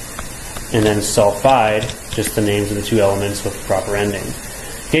 and then sulfide, just the names of the 2 elements with the proper ending.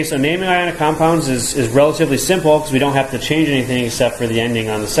 Okay, so naming ionic compounds is relatively simple because we don't have to change anything except for the ending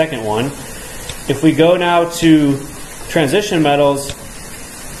on the second one. If we go now to transition metals,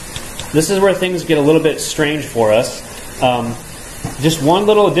 this is where things get a little bit strange for us. Just one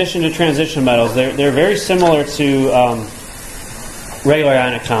little addition to transition metals. They're very similar to regular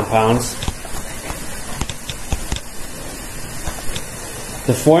ionic compounds.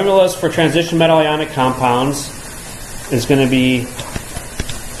 The formulas for transition metal ionic compounds is going to be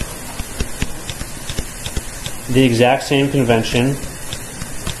the exact same convention.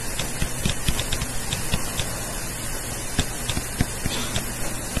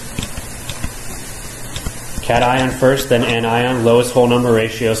 Cation first, then anion, lowest whole number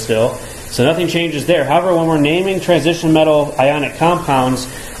ratio still. So nothing changes there. However, when we're naming transition metal ionic compounds,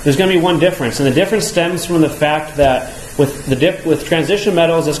 there's going to be one difference. And the difference stems from the fact that with transition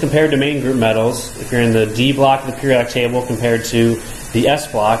metals as compared to main group metals, if you're in the D block of the periodic table compared to the S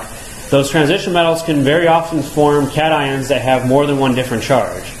block, those transition metals can very often form cations that have more than one different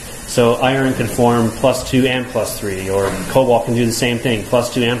charge. So iron can form +2 and +3, or cobalt can do the same thing,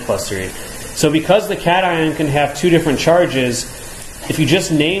 +2 and +3. So because the cation can have 2 different charges, if you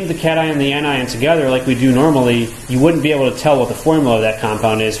just named the cation and the anion together like we do normally, you wouldn't be able to tell what the formula of that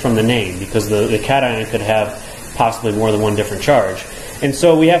compound is from the name, because the cation could have possibly more than one different charge. And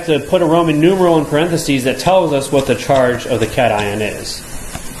so we have to put a Roman numeral in parentheses that tells us what the charge of the cation is.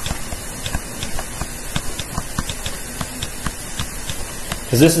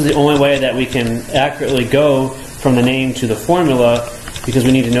 Because this is the only way that we can accurately go from the name to the formula, because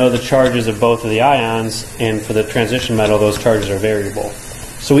we need to know the charges of both of the ions, and for the transition metal, those charges are variable.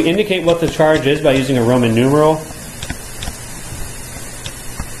 So we indicate what the charge is by using a Roman numeral.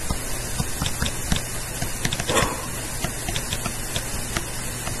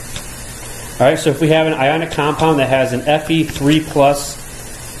 Alright, so if we have an ionic compound that has an Fe3+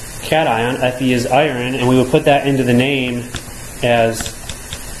 cation, Fe is iron, and we will put that into the name as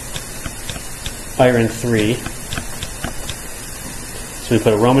iron 3. So we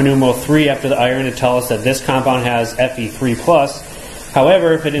put a Roman numeral 3 after the iron to tell us that this compound has Fe3+.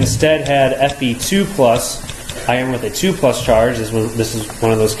 However, if it instead had Fe2+, iron with a 2+ charge, this is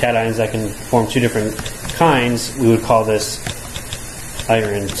one of those cations that can form 2 different kinds, we would call this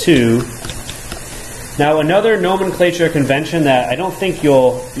iron 2. Now, another nomenclature convention that I don't think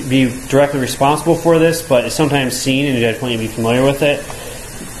you'll be directly responsible for this, but it's sometimes seen, and I just want you to be familiar with it,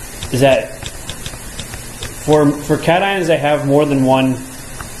 is that for cations that have more than one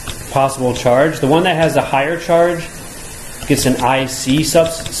possible charge, the one that has a higher charge gets an IC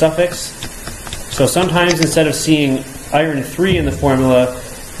suffix. So sometimes instead of seeing iron 3 in the formula,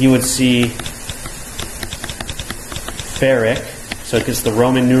 you would see ferric. So it gets the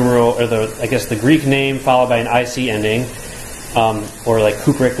Roman numeral, or the Greek name followed by an IC ending. Or like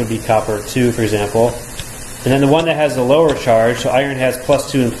cupric would be copper 2, for example. And then the one that has the lower charge, so iron has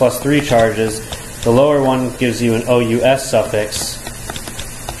 +2 and +3 charges. The lower one gives you an OUS suffix.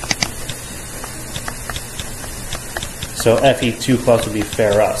 So Fe2+ would be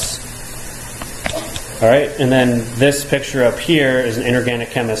ferrous. Alright, and then this picture up here is an inorganic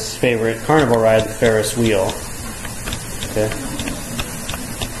chemist's favorite carnival ride, the Ferris wheel. Okay.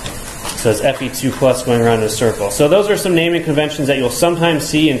 So it's Fe2+ going around in a circle. So those are some naming conventions that you'll sometimes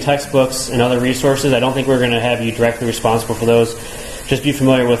see in textbooks and other resources. I don't think we're going to have you directly responsible for those. Just be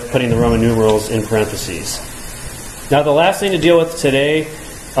familiar with putting the Roman numerals in parentheses. Now the last thing to deal with today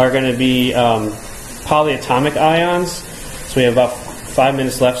are going to be polyatomic ions. So we have about 5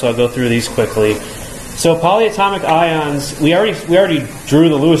 minutes left, so I'll go through these quickly. So polyatomic ions, we already drew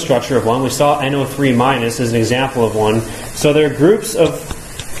the Lewis structure of one. We saw NO3- as an example of one. So they're groups of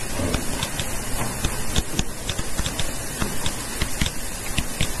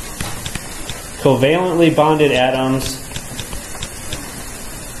covalently bonded atoms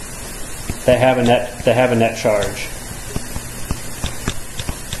that have a net charge.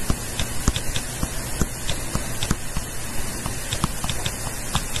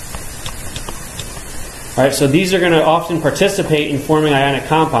 All right, so these are going to often participate in forming ionic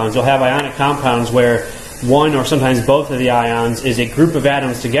compounds. You'll have ionic compounds where one or sometimes both of the ions is a group of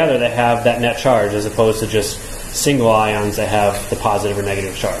atoms together that have that net charge, as opposed to just single ions that have the positive or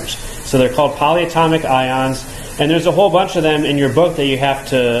negative charge. So they're called polyatomic ions, and there's a whole bunch of them in your book that you have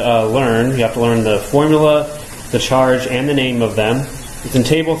to learn. You have to learn the formula, the charge, and the name of them. It's in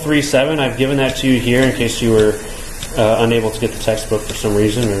Table 3.7. I've given that to you here in case you were unable to get the textbook for some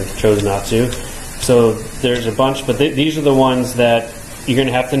reason or chose not to. So there's a bunch, but these are the ones that you're going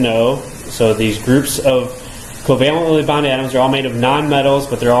to have to know. So these groups of covalently bonded atoms are all made of nonmetals,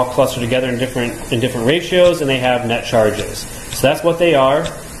 but they're all clustered together in different ratios, and they have net charges. So that's what they are.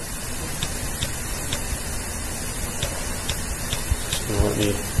 So let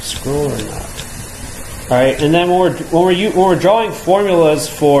me scroll or not. All right, and then when we're drawing formulas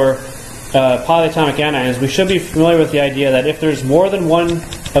for polyatomic anions, we should be familiar with the idea that if there's more than one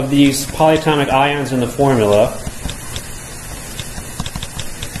of these polyatomic ions in the formula,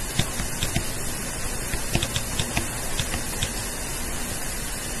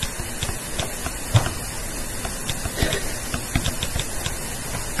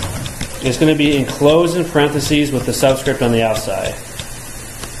 it's going to be enclosed in parentheses with the subscript on the outside.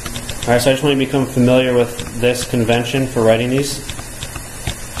 All right, so I just want to become familiar with this convention for writing these.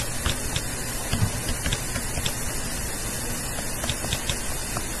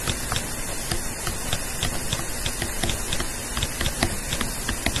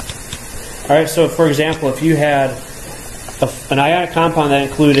 All right, so for example, if you had an ionic compound that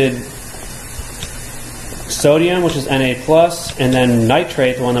included sodium, which is Na+, and then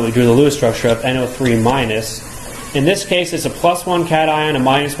nitrate, the one that we drew the Lewis structure of, NO3-. In this case, it's a +1 cation, a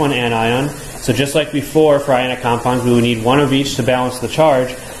 -1 anion. So just like before for ionic compounds, we would need one of each to balance the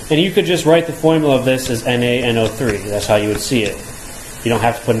charge. And you could just write the formula of this as NaNO3. That's how you would see it. You don't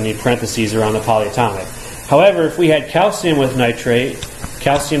have to put any parentheses around the polyatomic. However, if we had calcium with nitrate,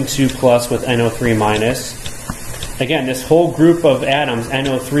 calcium 2+ with NO3-, again, this whole group of atoms,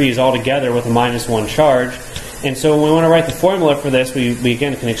 NO3, is all together with a -1 charge. And so when we want to write the formula for this, we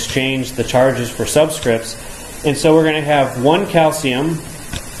again can exchange the charges for subscripts. And so we're going to have one calcium,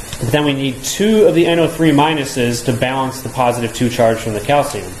 but then we need two of the NO3- to balance the +2 charge from the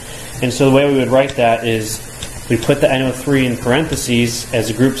calcium. And so the way we would write that is we put the NO3 in parentheses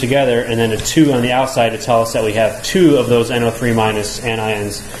as a group together, and then a 2 on the outside to tell us that we have two of those NO3-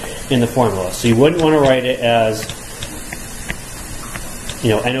 anions in the formula. So you wouldn't want to write it as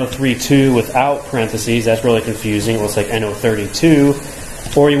NO3-2 without parentheses. That's really confusing. It looks like NO32.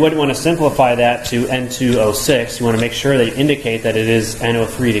 Or you wouldn't want to simplify that to N2O6. You want to make sure that you indicate that it is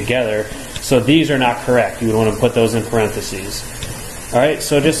NO3 together. So these are not correct. You would want to put those in parentheses. All right,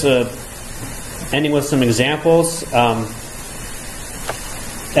 so just ending with some examples.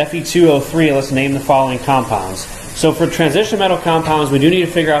 Fe2O3, let's name the following compounds. So for transition metal compounds, we do need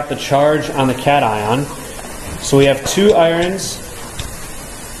to figure out the charge on the cation. So we have 2 irons.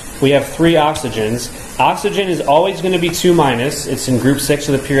 We have 3 oxygens. Oxygen is always going to be 2-. It's in group 6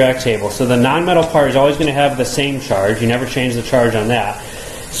 of the periodic table. So the nonmetal part is always going to have the same charge. You never change the charge on that.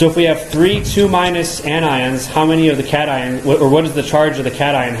 So if we have 3 2- anions, how many of the cation, or what does the charge of the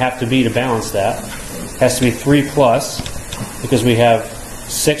cation have to be to balance that? It has to be 3+. because we have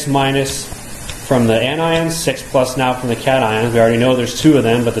 6 minus from the anions, 6 plus now from the cations. We already know there's 2 of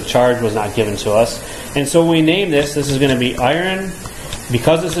them, but the charge was not given to us. And so when we name this is going to be iron.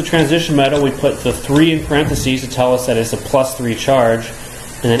 Because it's a transition metal, we put the 3 in parentheses to tell us that it's a +3 charge.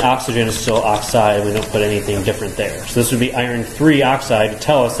 And then oxygen is still oxide. We don't put anything different there. So this would be iron 3 oxide to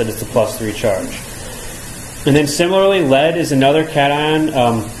tell us that it's a +3 charge. And then similarly, lead is another cation.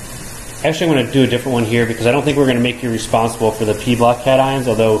 Actually, I'm going to do a different one here because I don't think we're going to make you responsible for the P block cations,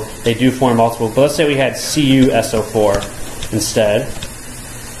 although they do form multiple. But let's say we had CuSO4 instead.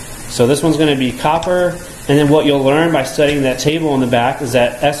 So this one's going to be copper. And then what you'll learn by studying that table in the back is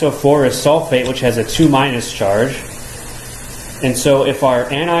that SO4 is sulfate, which has a 2- charge. And so if our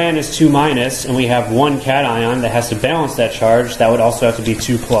anion is 2- and we have 1 cation that has to balance that charge, that would also have to be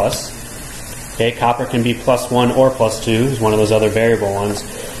 2+. Okay, copper can be +1 or +2. It's one of those other variable ones.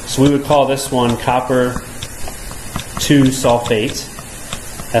 So we would call this one copper 2 sulfate.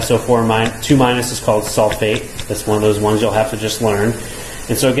 SO4 2- is called sulfate. That's one of those ones you'll have to just learn.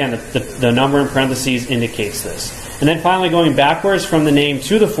 And so again, the number in parentheses indicates this. And then finally, going backwards from the name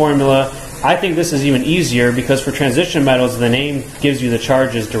to the formula, I think this is even easier because for transition metals, the name gives you the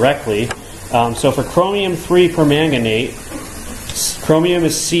charges directly. So for chromium 3 permanganate, chromium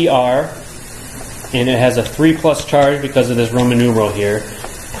is Cr, and it has a 3+ charge because of this Roman numeral here.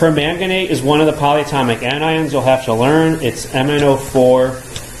 Permanganate is one of the polyatomic anions you'll have to learn. It's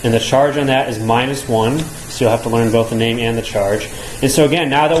MnO4, and the charge on that is -1. So you'll have to learn both the name and the charge. And so again,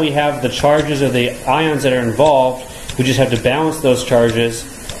 now that we have the charges of the ions that are involved, we just have to balance those charges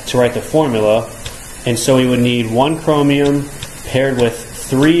to write the formula. And so we would need 1 chromium paired with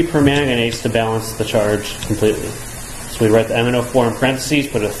 3 permanganates to balance the charge completely. So we write the MnO4 in parentheses,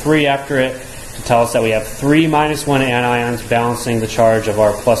 put a 3 after it to tell us that we have 3 -1 anions balancing the charge of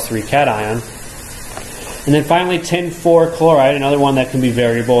our +3 cation. And then finally, tin-4 chloride, another one that can be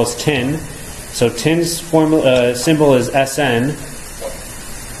variable, is tin. So tin's symbol is Sn.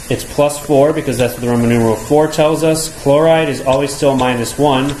 It's +4 because that's what the Roman numeral 4 tells us. Chloride is always still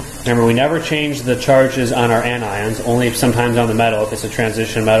 -1. Remember, we never change the charges on our anions, only sometimes on the metal if it's a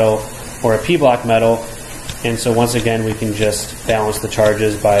transition metal or a P-block metal. And so once again, we can just balance the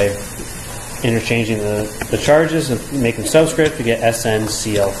charges by interchanging the charges and make them subscript to get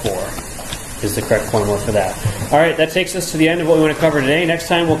SnCl4 is the correct formula for that. All right, that takes us to the end of what we want to cover today. Next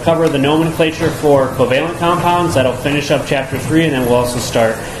time we'll cover the nomenclature for covalent compounds. That'll finish up chapter 3, and then we'll also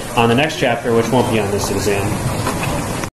start on the next chapter, which won't be on this exam.